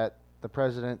means that the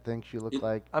president thinks you look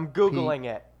like I'm googling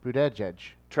it. Buttigieg.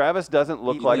 Travis doesn't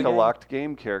look Eat like a Lincoln? locked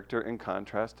game character in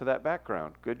contrast to that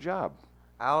background. Good job.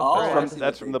 Oh, Alfred. I see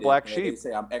that's what from they the did Black there. Sheep. They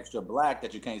say I'm extra black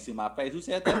that you can't see my face. Who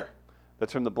said that?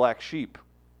 That's from the Black Sheep.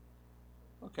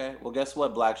 Okay, well, guess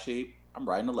what, Black Sheep? I'm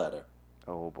writing a letter.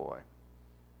 Oh boy.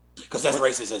 Because that's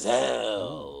racist as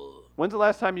hell. When's the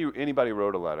last time anybody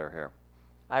wrote a letter here?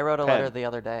 I wrote a Pen. letter the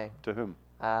other day To whom?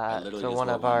 literally to just one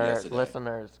wrote of one our yesterday.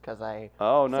 listeners because I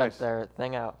Oh, nice. sent their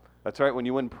thing out. That's right. When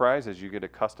you win prizes, you get a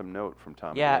custom note from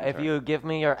Tommy. Yeah, the if intern. you give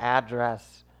me your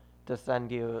address to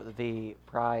send you the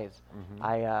prize,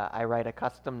 I write a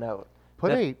custom note.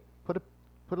 Put That- a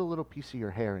Put a little piece of your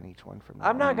hair in each one from now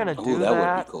I'm not on. gonna Ooh, do that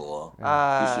that. would be cool. You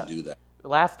Uh, should do that.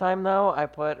 Last time though, I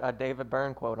put a David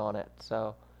Byrne quote on it.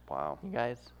 So Wow. you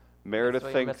guys, Meredith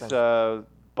what you're thinks missing.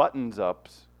 buttons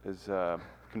ups is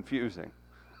confusing.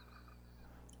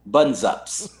 Buttons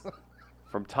ups.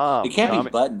 From Tom. It can't Tom, be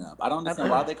button up. I don't understand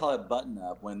why they call it button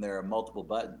up when there are multiple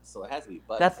buttons. So it has to be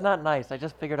button That's up. not nice. I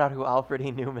just figured out who Alfred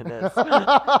E. Newman is.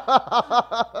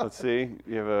 Let's see.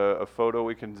 You have a photo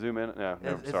we can zoom in? No,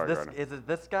 Is sorry, this, Gardner. is it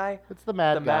this guy? It's the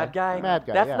mad The guy. mad guy? Mad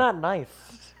guy. That's yeah. not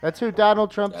nice. That's who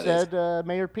Donald Trump That is- said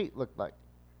Mayor Pete looked like.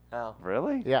 Oh,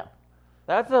 Really? Yeah.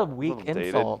 that's a A weak little dated.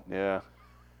 insult. Yeah.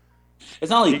 It's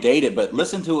not only dated, but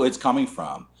listen to where it's coming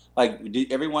from. Like,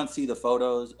 did everyone see the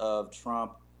photos of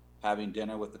Trump having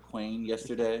dinner with the Queen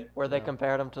yesterday? Where they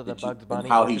compared him to the Did you- Bugs and Bunny.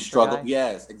 how he orchestra struggled. guy?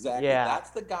 Yes, exactly. Yeah.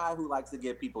 That's the guy who likes to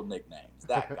give people nicknames.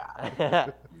 That guy.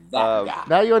 That guy.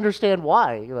 Now you understand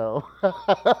why, though.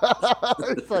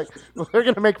 It's like, well, they're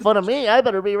going to make fun of me. I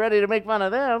better be ready to make fun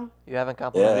of them. You haven't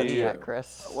complimented me Yeah. yet,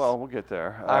 Chris. Well, we'll get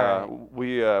there. All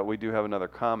We do have another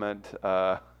comment.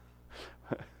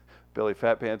 Billy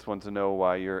Fat Pants wants to know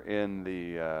why you're in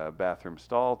the bathroom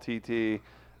stall, TT.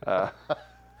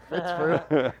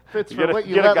 Fits for Get a- what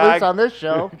you get a let guy- loose on this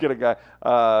show. Get a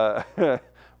guy.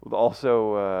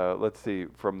 Also, let's see,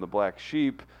 from the Black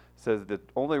Sheep, says the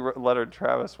only letter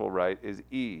Travis will write is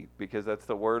E, because that's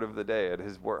the word of the day at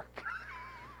his work.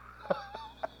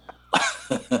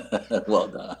 Well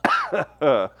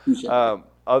done. Touche.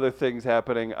 Other things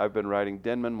happening. I've been writing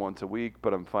Denman once a week,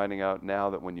 but I'm finding out now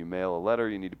that when you mail a letter,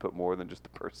 you need to put more than just the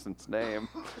person's name.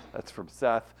 That's from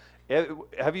Seth.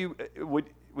 Have you?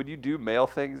 Would you do mail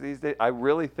things these days? I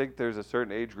really think there's a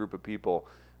certain age group of people,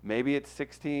 maybe it's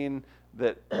 16,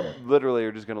 that literally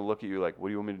are just going to look at you like, what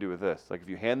do you want me to do with this? Like if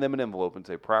you hand them an envelope and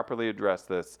say, properly address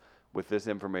this with this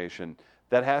information,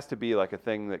 that has to be like a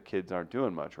thing that kids aren't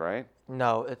doing much, right?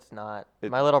 No, it's not.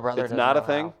 It- My little brother it's doesn't not a know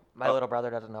thing? how. My Oh. little brother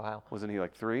doesn't know how. Wasn't he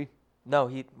like 3? No,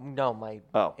 my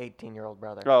Oh. 18-year-old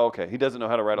brother. Oh, okay. He doesn't know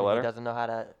how to write a He letter? doesn't know how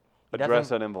to Address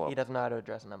doesn't- an envelope. He doesn't know how to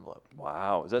address an envelope.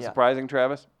 Wow. Is that Yeah. surprising,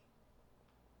 Travis?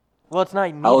 Well, it's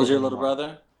not. How old is needed your little anymore.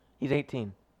 brother? He's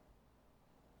 18.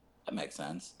 That makes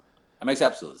sense. That makes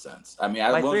absolute sense. I mean,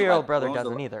 My when was the 3-year-old la- brother when was the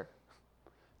doesn't la- either.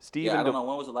 Steve Yeah, I and don't know.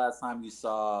 When was the last time you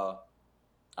saw?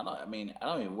 I don't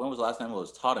even. When was the last time it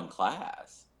was taught in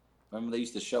class? Remember they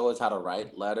used to show us how to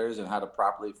write letters and how to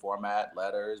properly format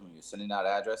letters when you're sending out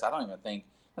address. I don't even think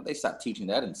they stopped teaching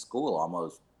that in school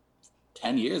almost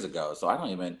 10 years ago. So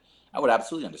I would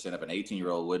absolutely understand if an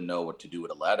 18-year-old wouldn't know what to do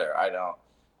with a letter. I don't.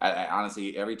 I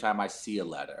honestly, every time I see a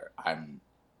letter, I'm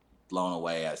blown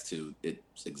away as to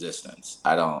its existence.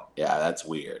 I don't. Yeah, that's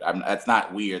weird. That's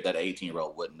not weird that an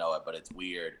 18-year-old wouldn't know it, but it's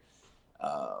weird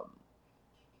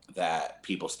that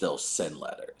people still send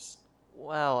letters.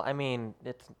 Well, I mean,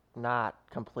 it's not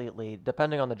completely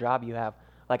depending on the job you have.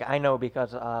 Like I know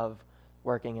because of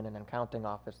working in an accounting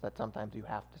office that sometimes you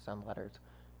have to send letters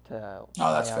to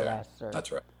Oh, that's IRS fair. or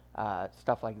That's right.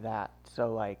 stuff like that.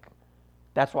 So like,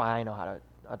 that's why I know how to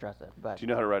address it. But Do you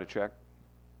know how to write a check?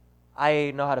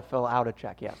 I know how to fill out a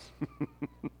check. Yes,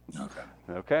 Okay.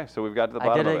 Okay, so we've got to the I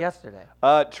bottom did of it it. yesterday.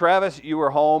 Travis, you were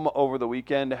home over the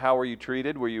weekend. How were you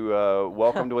treated? Were you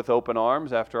welcomed with open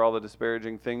arms after all the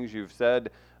disparaging things you've said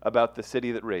about the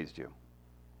city that raised you?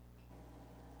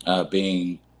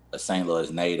 Being a St. Louis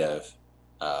native,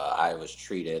 I was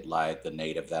treated like the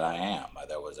native that I am.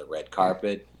 There was a red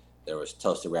carpet. There was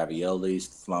toasted raviolis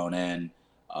flown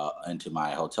into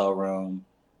my hotel room.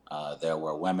 There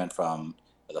were women from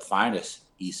the finest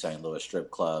East St. Louis strip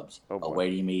clubs Oh, boy.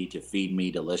 awaiting me to feed me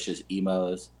delicious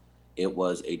emos. It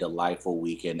was a delightful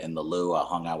weekend in the Lou. I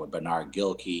hung out with Bernard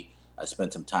Gilkey. I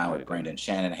spent some time Oh, with you did. Brendan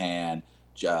Shanahan.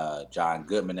 John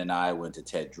Goodman and I went to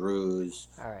Ted Drew's.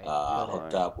 All right. I good.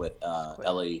 hooked up with quick.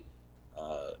 Ellie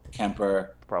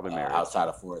Kemper Probably married. outside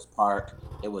of Forest Park.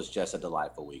 It was just a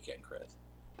delightful weekend, Chris.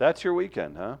 That's your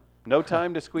weekend, huh? No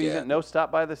time to squeeze Yeah. it. No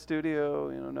stop by the studio.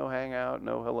 No hangout.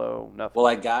 No hello. Nothing. Well,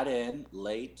 I got in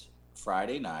late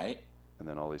Friday night, and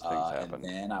then all these things and happen.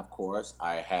 then, of course,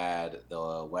 I had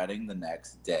the wedding the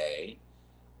next day.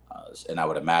 And I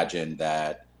would imagine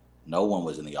that no one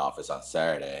was in the office on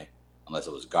Saturday, unless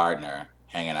it was Gardner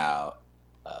hanging out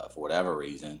for whatever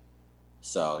reason.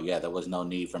 So, yeah, there was no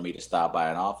need for me to stop by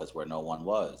an office where no one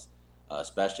was,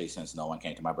 especially since no one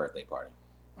came to my birthday party.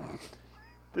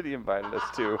 that he invited us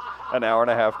to an hour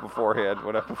and a half beforehand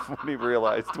when he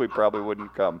realized we probably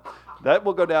wouldn't come. That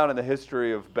will go down in the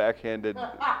history of backhanded,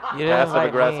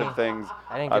 passive-aggressive things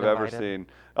I've ever seen.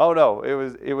 Oh, no, it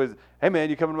was, hey, man,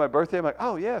 you coming to my birthday? I'm like,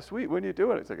 oh, yeah, sweet. When are you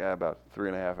doing it? It's like, about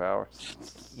 3.5 hours.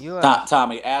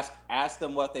 Tommy, ask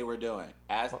them what they were doing.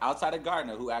 Outside of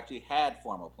Gardner, who actually had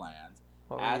formal plans,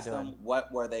 ask them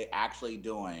what were they actually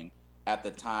doing at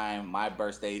the time my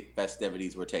birthday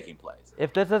festivities were taking place.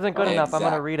 If this isn't good enough, I'm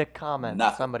going to read a comment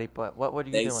somebody put. What would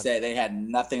you do? They said they had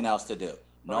nothing else to do.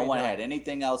 No one had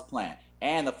anything else planned.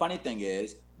 And the funny thing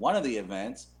is, one of the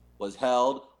events was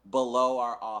held below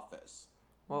our office.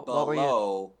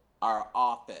 Below our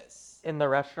office. In the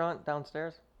restaurant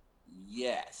downstairs?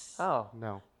 Yes. Oh.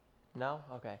 No. No?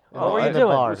 Okay. What were you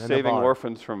doing? We're saving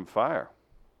orphans from fire.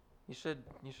 You should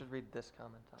read this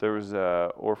comment. There was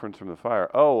orphans from the fire.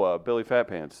 Oh, Billy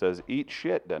Fatpants says, eat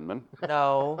shit, Denman.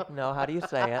 No, how do you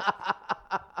say it?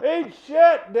 Eat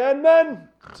shit, Denman!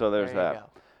 So there's there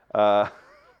that.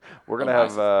 We're going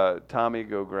to have Tommy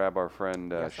go grab our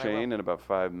friend Shane in about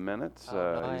 5 minutes.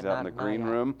 He's out in the green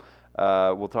room.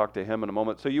 We'll talk to him in a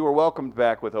moment. So you were welcomed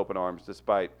back with open arms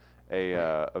despite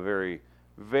a very,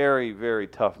 very, very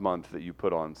tough month that you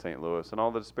put on St. Louis and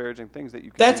all the disparaging things that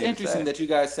you continue to say. That's interesting that you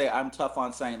guys say I'm tough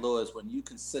on St. Louis when you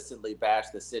consistently bash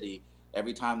the city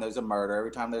every time there's a murder,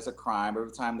 every time there's a crime,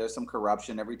 every time there's some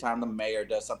corruption, every time the mayor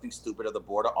does something stupid or the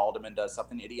board of aldermen does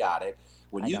something idiotic.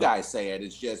 When you guys say it,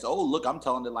 it's just, oh, look, I'm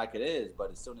telling it like it is.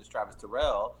 But as soon as Travis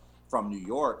Terrell from New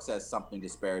York says something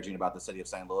disparaging about the city of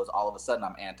St. Louis, all of a sudden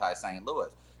I'm anti-St. Louis.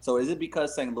 So is it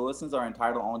because St. Louisans are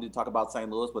entitled only to talk about St.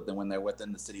 Louis, but then when they're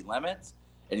within the city limits,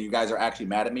 and you guys are actually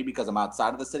mad at me because I'm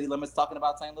outside of the city limits talking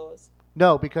about St. Louis?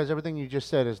 No, because everything you just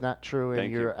said is not true, and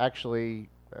you're actually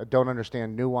don't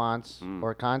understand nuance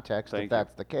or context if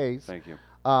that's the case. Thank you.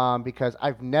 Because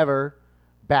I've never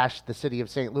bashed the city of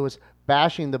St. Louis.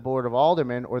 Bashing the Board of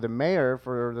Aldermen or the mayor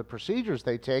for the procedures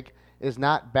they take is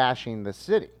not bashing the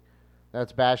city.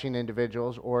 That's bashing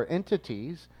individuals or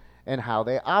entities and how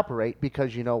they operate,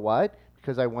 because you know what?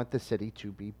 Because I want the city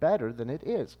to be better than it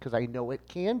is, because I know it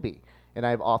can be. And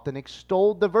I've often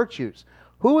extolled the virtues.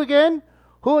 Who again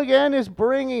is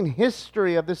bringing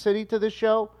history of the city to the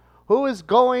show? Who is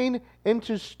going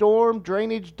into storm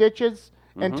drainage ditches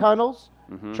and tunnels,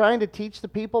 trying to teach the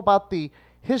people about the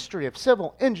history of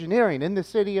civil engineering in the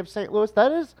city of St. Louis?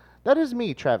 That is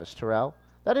me, Travis Terrell.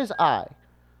 That is I.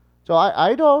 So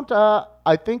I don't.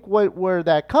 I think where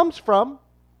that comes from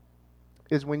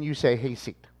is when you say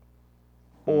hayseed,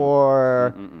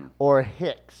 or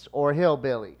hicks, or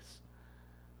hillbillies.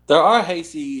 There are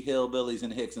hayseed, hillbillies,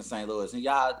 and hicks in St. Louis, and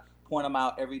y'all point them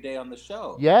out every day on the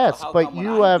show. Yes, so but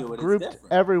you have grouped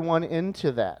everyone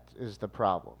into that is the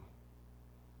problem.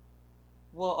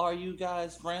 Well, are you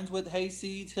guys friends with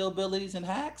hayseeds, hillbillies, and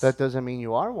hacks? That doesn't mean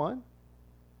you are one.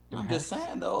 I'm just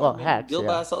saying, though. Well, hacks, guilt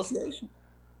by association.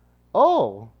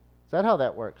 Oh, is that how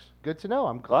that works? Good to know.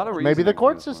 I'm glad. Maybe the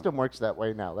court system works that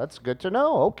way now. That's good to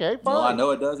know. Okay, fine. Well, I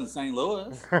know it does in St.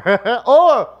 Louis.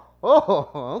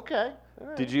 Okay.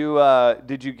 Right. Did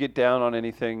you get down on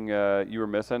anything you were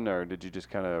missing, or did you just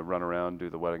kind of run around, do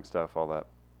the wedding stuff, all that?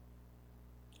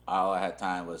 All I had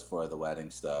time was for the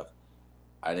wedding stuff.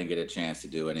 I didn't get a chance to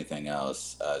do anything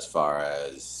else as far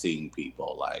as seeing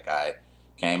people. Like, I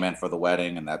came in for the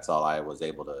wedding, and that's all I was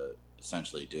able to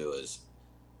essentially do is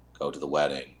go to the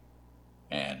wedding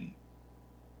and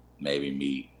maybe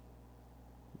meet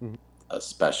a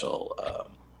special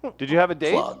Did you have a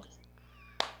date?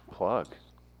 Plug.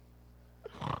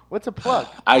 What's a plug?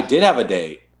 I did have a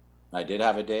date.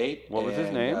 What was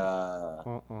his name?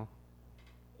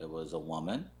 It was a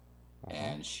woman,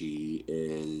 and she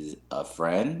is a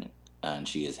friend, and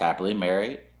she is happily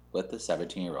married with a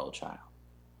 17-year-old child.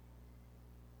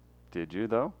 Did you,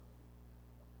 though?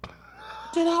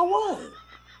 Did I what?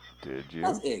 Did you?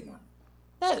 That's ignorant.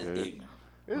 That is ignorant.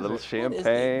 A little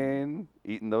champagne,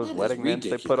 eating those wedding mints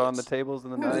they put on the tables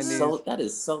in the 90s. That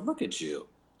is so. Look at you.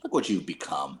 Look what you've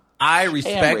become. I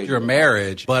respect your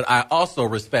marriage, but I also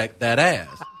respect that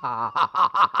ass.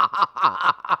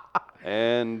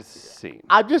 And scene.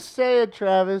 I'm just saying,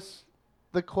 Travis,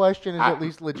 the question is at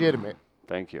least legitimate.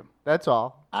 Thank you. That's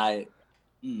all.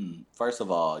 First of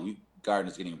all,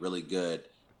 Gardner's getting really good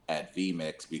at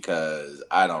VMix because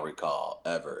I don't recall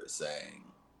ever saying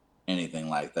anything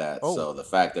like that. Oh. So the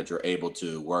fact that you're able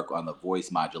to work on the voice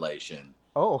modulation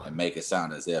and make it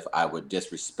sound as if I would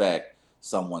disrespect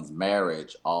someone's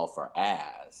marriage all for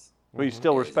ass. Well, you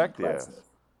still respect the ass.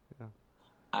 Yeah.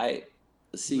 I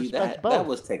see Respect that both.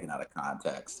 was taken out of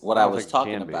context. What I was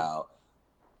talking about,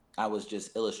 I was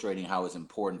just illustrating how it's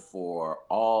important for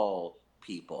all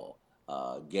people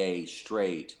gay,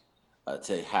 straight,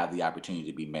 to have the opportunity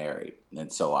to be married.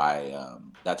 And so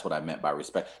that's what I meant by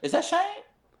respect. Is that Shane?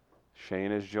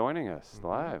 Shane is joining us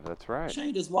live. That's right.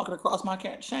 Shane just walking across my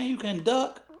camera. Shane, you can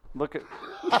duck. Look at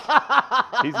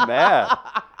he's mad.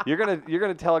 You're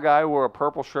gonna tell a guy who wore a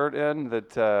purple shirt in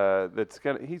that's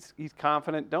gonna he's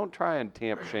confident. Don't try and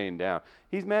tamp Shane down.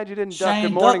 He's mad you didn't duck. Shane,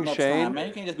 Good morning, duck next Shane. time, man.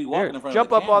 You can't just be walking in front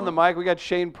Jump of the up on the camera. mic. We got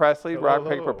Shane Presley, Rock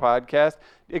Paper Podcast.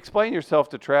 Explain yourself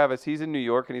to Travis. He's in New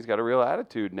York and he's got a real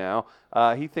attitude now.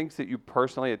 He thinks that you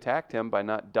personally attacked him by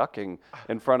not ducking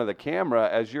in front of the camera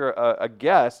as you're a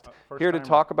guest here to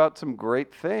talk about some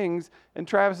great things. And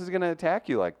Travis is going to attack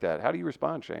you like that. How do you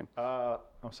respond, Shane?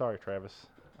 I'm sorry, Travis.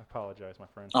 I apologize, my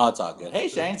friend. Oh, it's all good. Hey,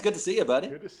 Shane, it's good to see you, buddy.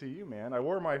 Good to see you, man. I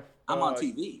wore my. I'm on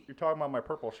TV. You're talking about my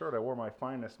purple shirt. I wore my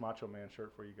finest Macho Man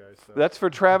shirt for you guys. So. That's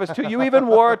for Travis, too. You even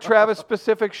wore a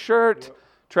Travis-specific shirt. Yep.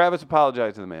 Travis,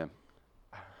 apologize to the man.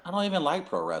 I don't even like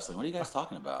pro wrestling. What are you guys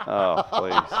talking about? Oh,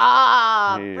 please.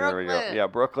 Here we go. Yeah,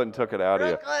 Brooklyn took it out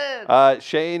of you.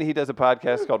 Shane, he does a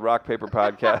podcast called Rock Paper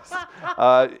Podcast.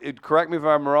 Correct me if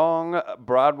I'm wrong.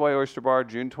 Broadway Oyster Bar,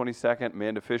 June 22nd.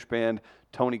 Amanda Fish Band,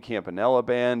 Tony Campanella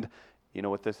Band. You know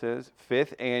what this is?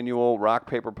 5th annual Rock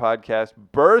Paper Podcast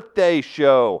birthday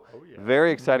show. Oh, yeah.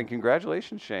 Very exciting.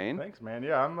 Congratulations, Shane. Thanks, man.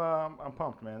 Yeah, I'm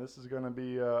pumped, man. This is going to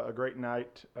be a great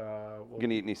night. You going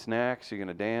to eat any snacks? You going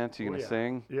to dance? You going to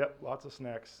sing? Yep, lots of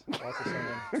snacks. Lots of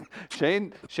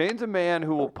singing. Shane's a man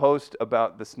who will post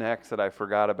about the snacks that I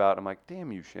forgot about. I'm like,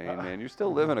 damn you, Shane, man. You're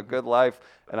still living a good life.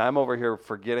 And I'm over here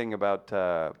forgetting about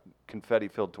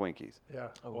confetti-filled Twinkies. Yeah.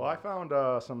 Well, I found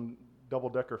some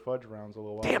double-decker fudge rounds a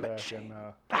little while Damn back, it, Shane.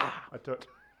 and I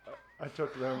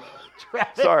took them.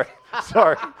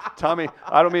 Sorry, Tommy.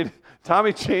 I don't mean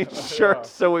Tommy changed shirts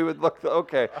so we would look.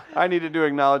 Okay, I needed to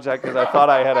acknowledge that because I thought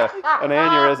I had an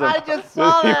aneurysm. I just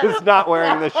saw He was not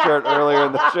wearing this shirt earlier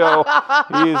in the show.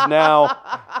 He is now.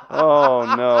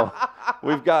 Oh no,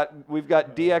 we've got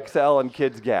DXL and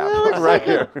Kids Gap right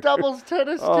here. Doubles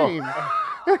tennis team.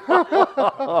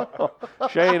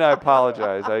 Shane, I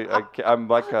apologize. I'm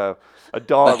like a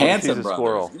dog when he sees a brothers.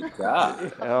 squirrel. Good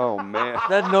God. Oh man.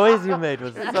 That noise you made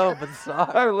was so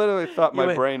bizarre. I literally thought my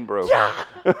went, brain broke. Yeah!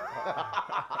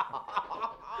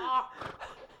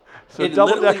 So It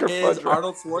double literally decker is fudge.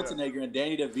 Arnold Schwarzenegger and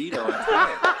Danny DeVito.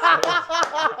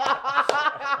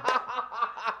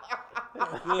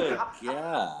 Good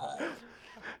God.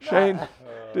 Shane,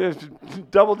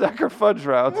 double decker fudge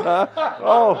rounds, huh?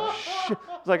 Oh shit!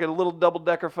 It's like a little double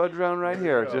decker fudge round right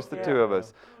here, just the two of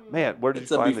us. Man, where did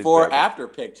It's you a find before-after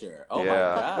picture. Oh, yeah,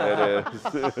 my God.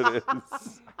 it is. It is.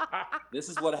 This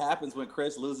is what happens when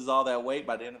Chris loses all that weight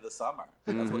by the end of the summer.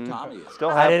 That's what Tommy is. Still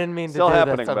I didn't mean to still do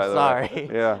happening, this. I'm by the sorry. way.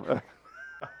 Yeah.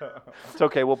 It's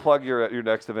okay. We'll plug your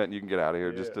next event and you can get out of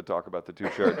here just to talk about the two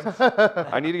shirts.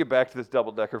 I need to get back to this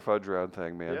double decker fudge round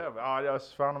thing, man. Yeah, I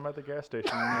just found them at the gas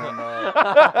station. And,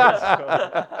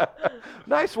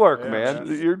 Nice work, man.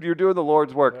 You're doing the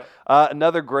Lord's work. Yeah.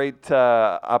 Another great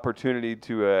opportunity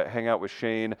to hang out with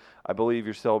Shane. I believe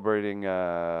you're celebrating,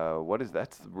 what is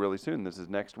that? That's really soon. This is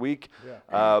next week.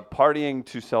 Yeah. Partying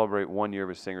to celebrate 1 year of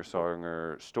his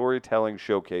singer-songwriter storytelling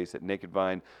showcase at Naked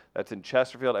Vine. That's in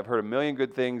Chesterfield. I've heard a million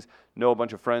good things. Know a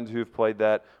bunch of friends who've played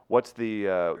that. What's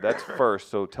the, that's first,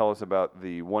 so tell us about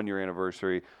the 1 year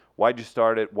anniversary. Why'd you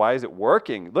start it? Why is it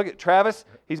working? Look at Travis.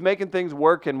 He's making things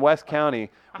work in West County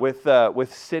with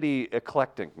city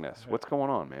eclecticness. What's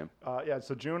going on, man? Yeah,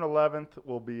 so June 11th,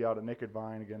 we'll be out at Naked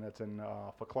Vine. Again, that's in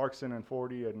for Clarkson and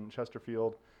 40 in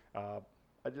Chesterfield. I'm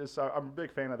a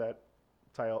big fan of that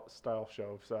style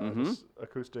show. So just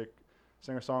acoustic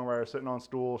singer-songwriter sitting on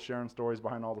stools, sharing stories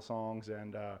behind all the songs.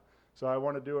 And so I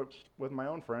want to do it with my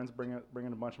own friends, bringing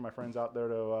a bunch of my friends out there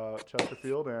to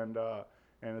Chesterfield.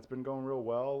 And it's been going real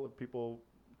well. People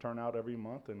turn out every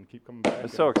month and keep coming back.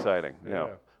 It's so exciting. Yeah.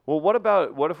 Well,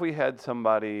 what if we had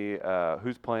somebody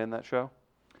who's playing that show?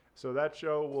 So that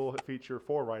show will feature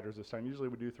 4 writers this time. Usually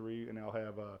we do 3, and I'll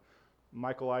have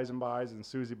Michael Eisenbeis and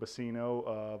Susie Bassino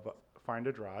of Find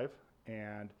a Drive,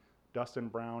 and Dustin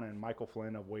Brown and Michael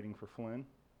Flynn of Waiting for Flynn.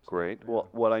 Great. Well,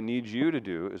 what I need you to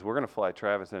do is we're going to fly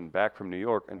Travis in back from New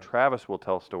York, and Travis will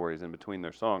tell stories in between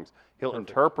their songs. He'll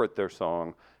interpret their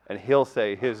song, and he'll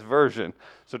say his version.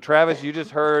 So, Travis, you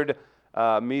just heard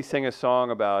me sing a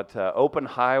song about open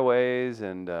highways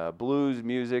and blues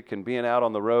music and being out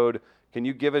on the road. Can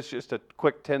you give us just a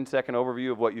quick 10-second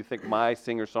overview of what you think my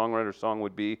singer-songwriter song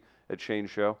would be at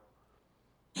Shane's show?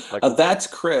 That's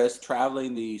Chris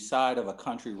traveling the side of a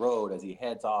country road as he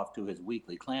heads off to his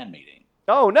weekly clan meeting.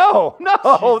 Oh, no,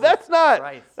 Jesus that's not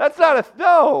Christ.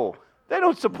 no. They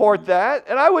don't support that,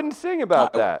 and I wouldn't sing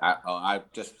about that. I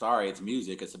just sorry. It's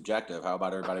music. It's subjective. How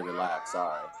about everybody relax?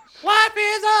 Sorry. Life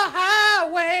is a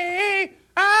highway.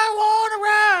 I want to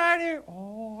ride it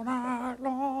all night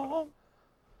long.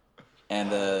 And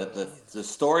the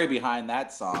story behind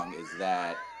that song is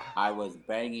that I was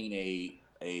banging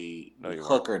a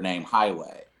hooker named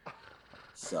Highway.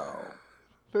 So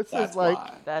This that's is like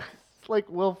why. That's it's like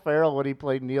Will Ferrell when he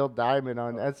played Neil Diamond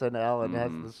on SNL and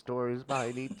has the stories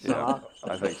behind each song.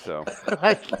 I think so.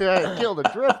 I killed a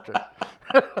drifter.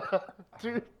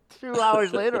 2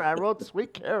 hours later, I wrote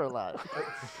Sweet Caroline.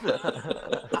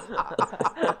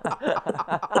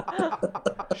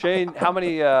 Shane, how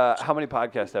many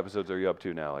podcast episodes are you up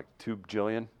to now? Like 2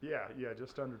 jillion? Yeah,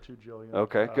 just under 2 jillion.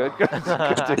 Okay, good. Good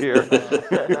to hear.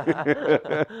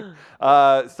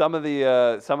 Some of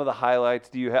the highlights.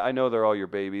 I know they're all your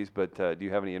babies, but do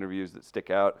you have any interviews that stick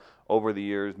out over the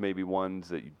years? Maybe ones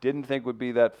that you didn't think would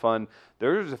be that fun.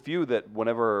 There's a few that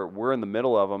whenever we're in the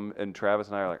middle of them, and Travis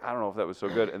and I are like, I don't know if that was so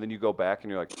good, and then you go back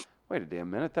and you're like, wait a damn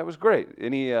minute, that was great.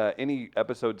 Any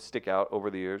episodes stick out over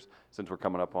the years since we're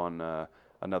coming up on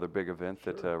another big event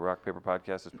that Rock Paper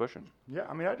Podcast is pushing? Yeah,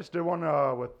 I mean, I just did one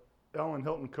with Ellen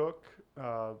Hilton Cook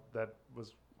that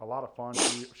was a lot of fun.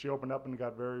 She opened up and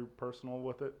got very personal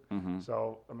with it. Mm-hmm.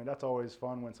 So, I mean, that's always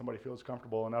fun when somebody feels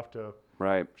comfortable enough to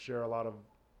share a lot of,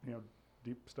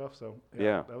 deep stuff. So,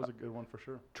 Yeah. that was a good one for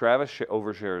sure. Travis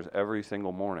overshares every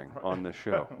single morning on this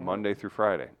show, Monday through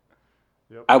Friday.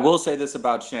 Yep. I will say this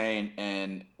about Shane,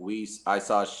 and I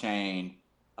saw Shane.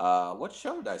 What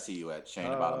show did I see you at,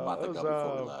 Shane, about a month that ago was,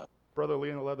 before we left? Brother Lee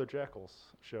and the Leather Jackals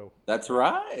show. That's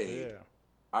right. Yeah.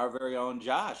 Our very own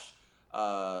Josh.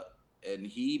 And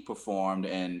he performed,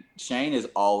 and Shane is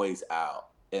always out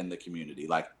in the community.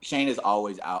 Like, Shane is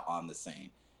always out on the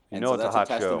scene. And so it's that's a hot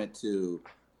testament to,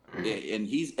 and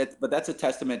but that's a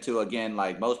testament to, again,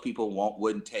 like, most people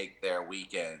wouldn't take their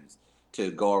weekends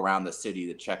to go around the city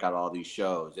to check out all these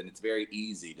shows. And it's very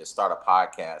easy to start a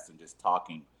podcast and just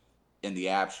talking in the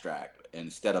abstract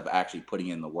instead of actually putting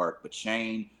in the work. But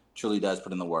Shane truly does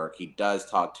put in the work. He does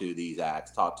talk to these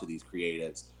acts, talk to these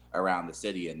creatives around the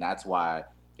city. And that's why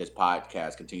his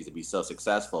podcast continues to be so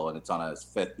successful. And it's on his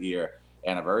 5th year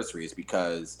anniversary, is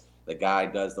because the guy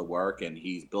does the work and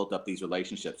he's built up these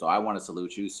relationships. So I want to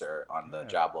salute you, sir, on the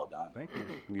job well done. Thank you.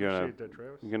 You Appreciate that,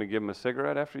 Travis. gonna give him a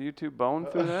cigarette after you two bone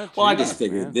through that? Well, I Jeez, just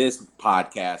figured man. this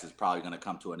podcast is probably going to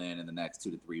come to an end in the next 2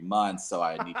 to 3 months. So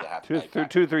I need to have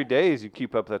to 3 days, you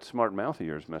keep up that smart mouth of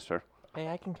yours, mister. hey,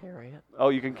 I can carry it. Oh,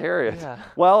 you can carry it. Yeah.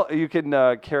 Well, you can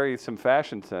carry some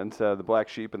fashion sense. The Black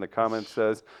Sheep in the comments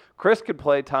says, Chris could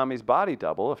play Tommy's body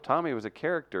double if Tommy was a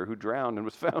character who drowned and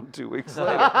was found 2 weeks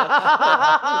later.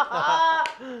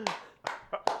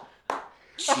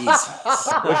 Jesus.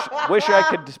 Wish I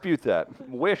could dispute that.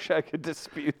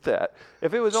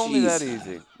 If it was only that Jeez.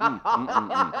 easy.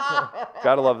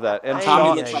 Gotta love that. And Tommy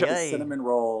Sean, looks like the Hey. cinnamon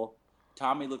roll.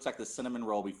 Tommy looks like the cinnamon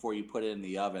roll before you put it in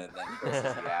the oven, and then Chris is the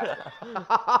after.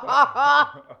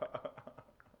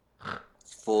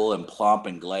 It's full and plump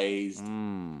and glazed.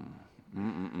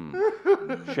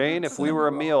 Shane, if we were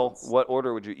a meal, what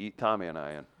order would you eat Tommy and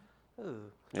I in?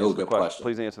 Ooh. Answer the good question.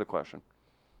 Please answer the question.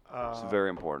 It's very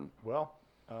important. Well,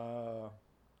 I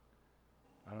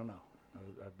don't know.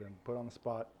 I've been put on the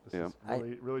spot. This Yeah.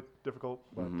 is really difficult,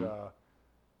 but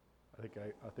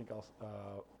I think I'll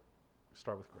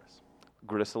start with Chris.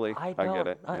 Gristly, I I get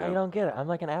it. I yeah. don't get it. I'm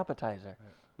like an appetizer.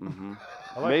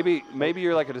 I Maybe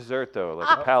you're like a dessert though,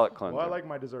 like a palate cleanser. Well, I like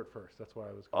my dessert first. That's why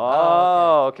I was.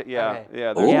 Oh, okay. Yeah, Okay.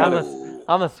 yeah. Ooh. Yeah, there's-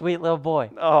 I'm a sweet little boy.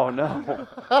 Oh no.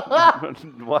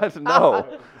 What? No.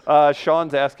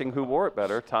 Sean's asking who wore it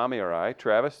better, Tommy or I.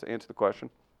 Travis, answer the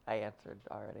question. I answered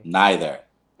already. Neither.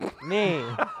 Me.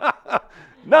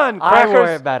 None. I Crackers. wore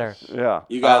it better. Yeah.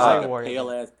 You guys I like wore a it. pale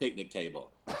ass picnic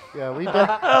table. Yeah, we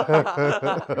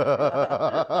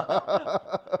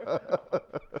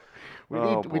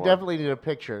Oh, we boy. definitely need a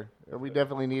picture. We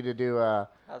definitely need to do How's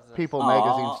this? People Aw,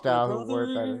 magazine style who wore it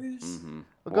better. brothers. Mhm. Well,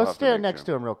 We'll go have to stand make next sure.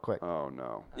 to him real quick. Oh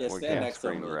no. Yeah, we stand can't next to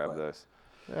him screen real grab quick. this.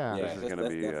 Yeah. Yeah. This is let's- gonna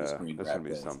let's be definitely screen this is grab gonna be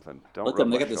this. something. Don't Look at rub them.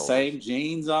 They my got the shoulders. same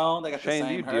jeans on. They got Shane, the do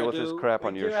same you deal with this hairdo. crap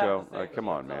on We your do have show? the same Come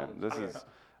on, jeans man. on. This is.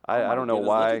 Oh I my don't know goodness,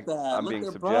 why look at that. I'm Look, being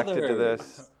they're subjected to brothers.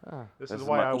 this. This This is is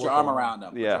why my- I Put work your arm alone. around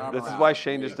them. Put your Yeah, arm this is around why them.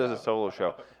 Shane There just you does a go. solo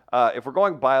show. If we're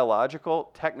going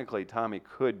biological, technically Tommy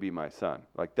could be my son.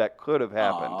 Like that could have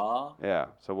happened. Aw. Yeah,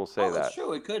 so we'll say Oh, that. it's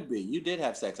true. It could be. You did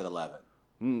have sex at 11.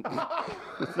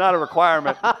 It's not a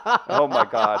requirement. Oh my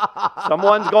God!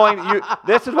 Someone's going.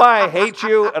 This is why I hate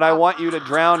you, and I want you to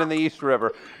drown in the East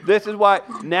River. This is why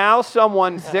now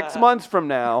someone 6 months from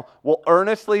now will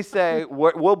earnestly say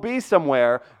we'll be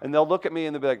somewhere, and they'll look at me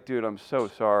and they'll be like, "Dude, I'm so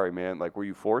sorry, man. Like, were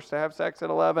you forced to have sex at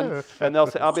 11?" And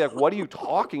I'll be like, "What are you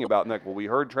talking about?" And they're like, "Well, we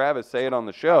heard Travis say it on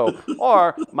the show."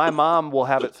 Or my mom will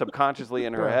have it subconsciously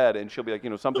in her head, and she'll be like,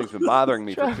 "Something's been bothering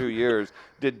me for 2 years.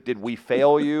 Did we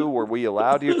fail you? Were we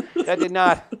allowed you?" That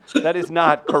is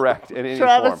not correct in any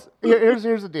Travis, form.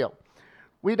 here's the deal.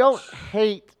 We don't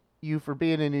hate you for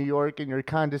being in New York and your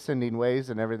condescending ways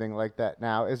and everything like that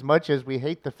now, as much as we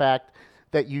hate the fact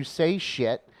that you say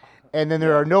shit and then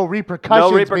there are no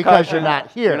repercussions because you're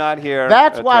not here. You're not here.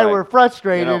 That's why right. we're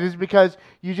frustrated, is because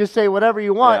you just say whatever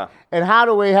you want. Yeah. And how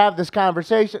do we have this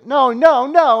conversation? No.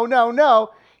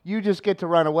 You just get to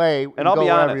run away and I'll go be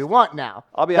wherever honest. you want now.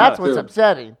 I'll be That's honest. what's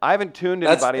upsetting. I haven't tuned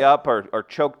anybody up or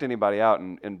choked anybody out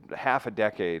in half a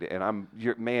decade, and I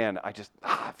just,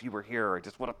 if you were here, I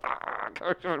just want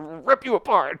to rip you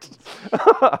apart.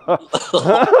 Oh,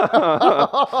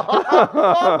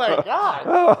 my God.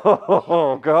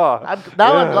 Oh, God.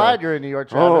 I'm glad you're in New York,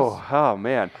 Travis. Oh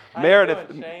man. Meredith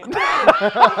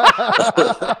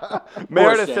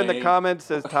Meredith in the Shane. comments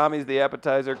says Tommy's the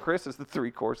appetizer, Chris is the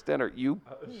 3-course dinner. You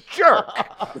jerk.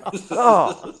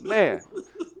 Oh, man.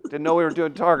 Didn't know we were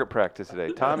doing target practice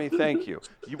today. Tommy, thank you.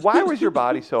 Why was your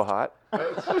body so hot?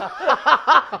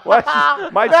 My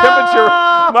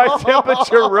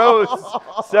temperature rose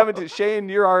 17. Shane,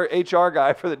 you're our HR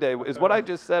guy for the day. Is what I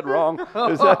just said wrong?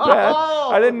 Is that bad?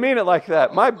 I didn't mean it like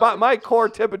that. My core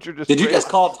temperature just Did you raised just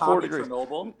call 4 Tommy degrees.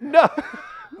 Chernobyl? No.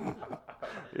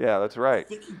 Yeah, that's right. I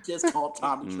think you just called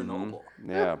Tommy Chernobyl.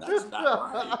 Yeah. That's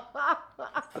not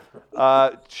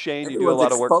right. Shane, you do a Everyone's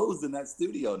lot of work. exposed in that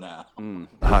studio now.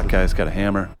 Hot guy's got a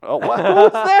hammer. Oh, what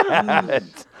was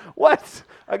that? What?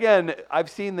 Again, I've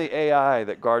seen the AI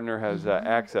that Gardner has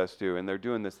access to, and they're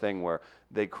doing this thing where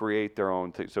they create their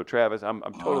own thing. So, Travis, I'm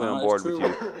totally on board that's with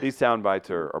you. These sound bites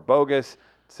are bogus.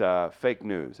 It's fake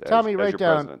news, Tommy, as write your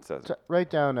down president says. write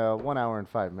down 1 hour and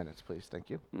 5 minutes, please. Thank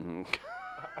you.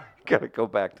 Got to go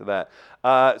back to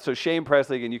that. So Shane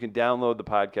Presley, again, you can download the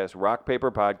podcast, Rock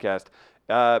Paper Podcast.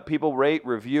 People rate,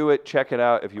 review it, check it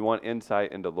out if you want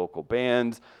insight into local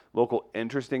bands, local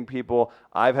interesting people.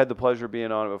 I've had the pleasure of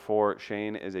being on it before.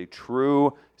 Shane is a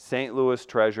true St. Louis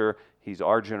treasure. He's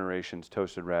our generation's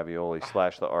toasted ravioli /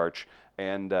 the Arch,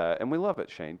 and we love it,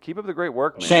 Shane. Keep up the great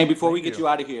work, man. Shane, before we get you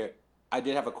out of here, I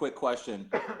did have a quick question.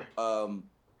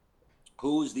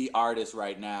 Who's the artist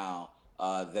right now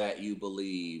that you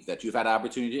believe that you've had an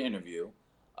opportunity to interview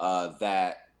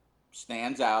that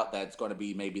stands out, that's going to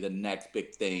be maybe the next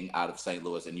big thing out of St.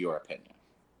 Louis, in your opinion?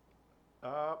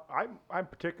 I'm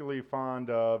particularly fond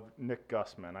of Nick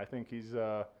Gussman. I think he's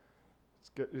an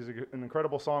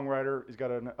incredible songwriter. He's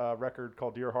got a record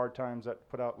called Dear Hard Times that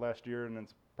put out last year, and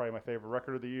it's probably my favorite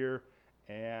record of the year.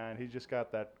 And he's just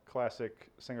got that classic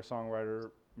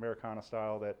singer-songwriter Americana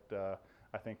style that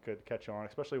I think could catch on,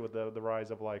 especially with the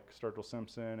rise of like Sturgill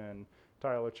Simpson and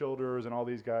Tyler Childers and all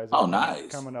these guys. Oh, nice.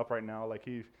 Coming up right now. Like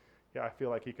I feel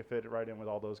like he could fit right in with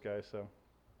all those guys. So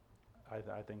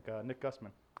I think Nick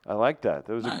Gussman. I like that.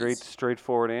 That was a great, Nice.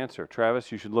 straightforward answer.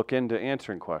 Travis, you should look into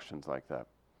answering questions like that.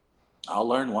 I'll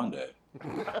learn one day.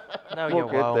 No, you We'll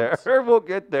get won't. there. We'll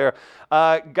get there.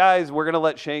 Guys, we're going to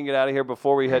let Shane get out of here.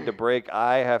 Before we head to break,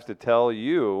 I have to tell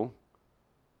you,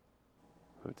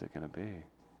 who's it going to be?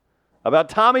 About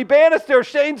Tommy Bannister,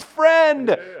 Shane's friend.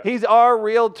 Yeah. He's our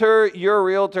realtor, your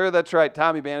realtor. That's right,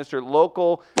 Tommy Bannister,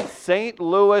 local St.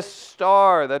 Louis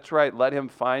star. That's right. Let him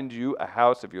find you a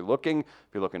house if you're looking.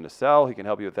 If you're looking to sell, he can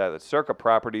help you with that. That's Circa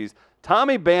Properties.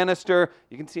 Tommy Bannister.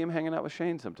 You can see him hanging out with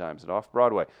Shane sometimes at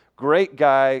Off-Broadway. Great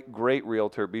guy, great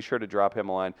realtor. Be sure to drop him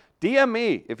a line. DM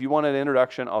me if you want an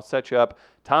introduction. I'll set you up.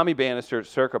 Tommy Bannister,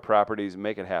 Circa Properties.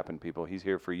 Make it happen, people. He's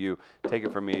here for you. Take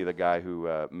it from me, the guy who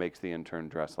makes the intern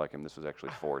dress like him. This was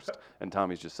actually forced. And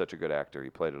Tommy's just such a good actor. He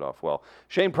played it off well.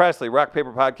 Shane Presley, Rock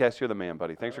Paper Podcast. You're the man,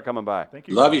 buddy. Thanks for coming by. Thank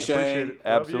you. Love you, Appreciate Shane. it.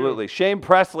 Love you. Absolutely. Shane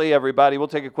Presley, everybody. We'll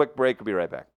take a quick break. We'll be right back.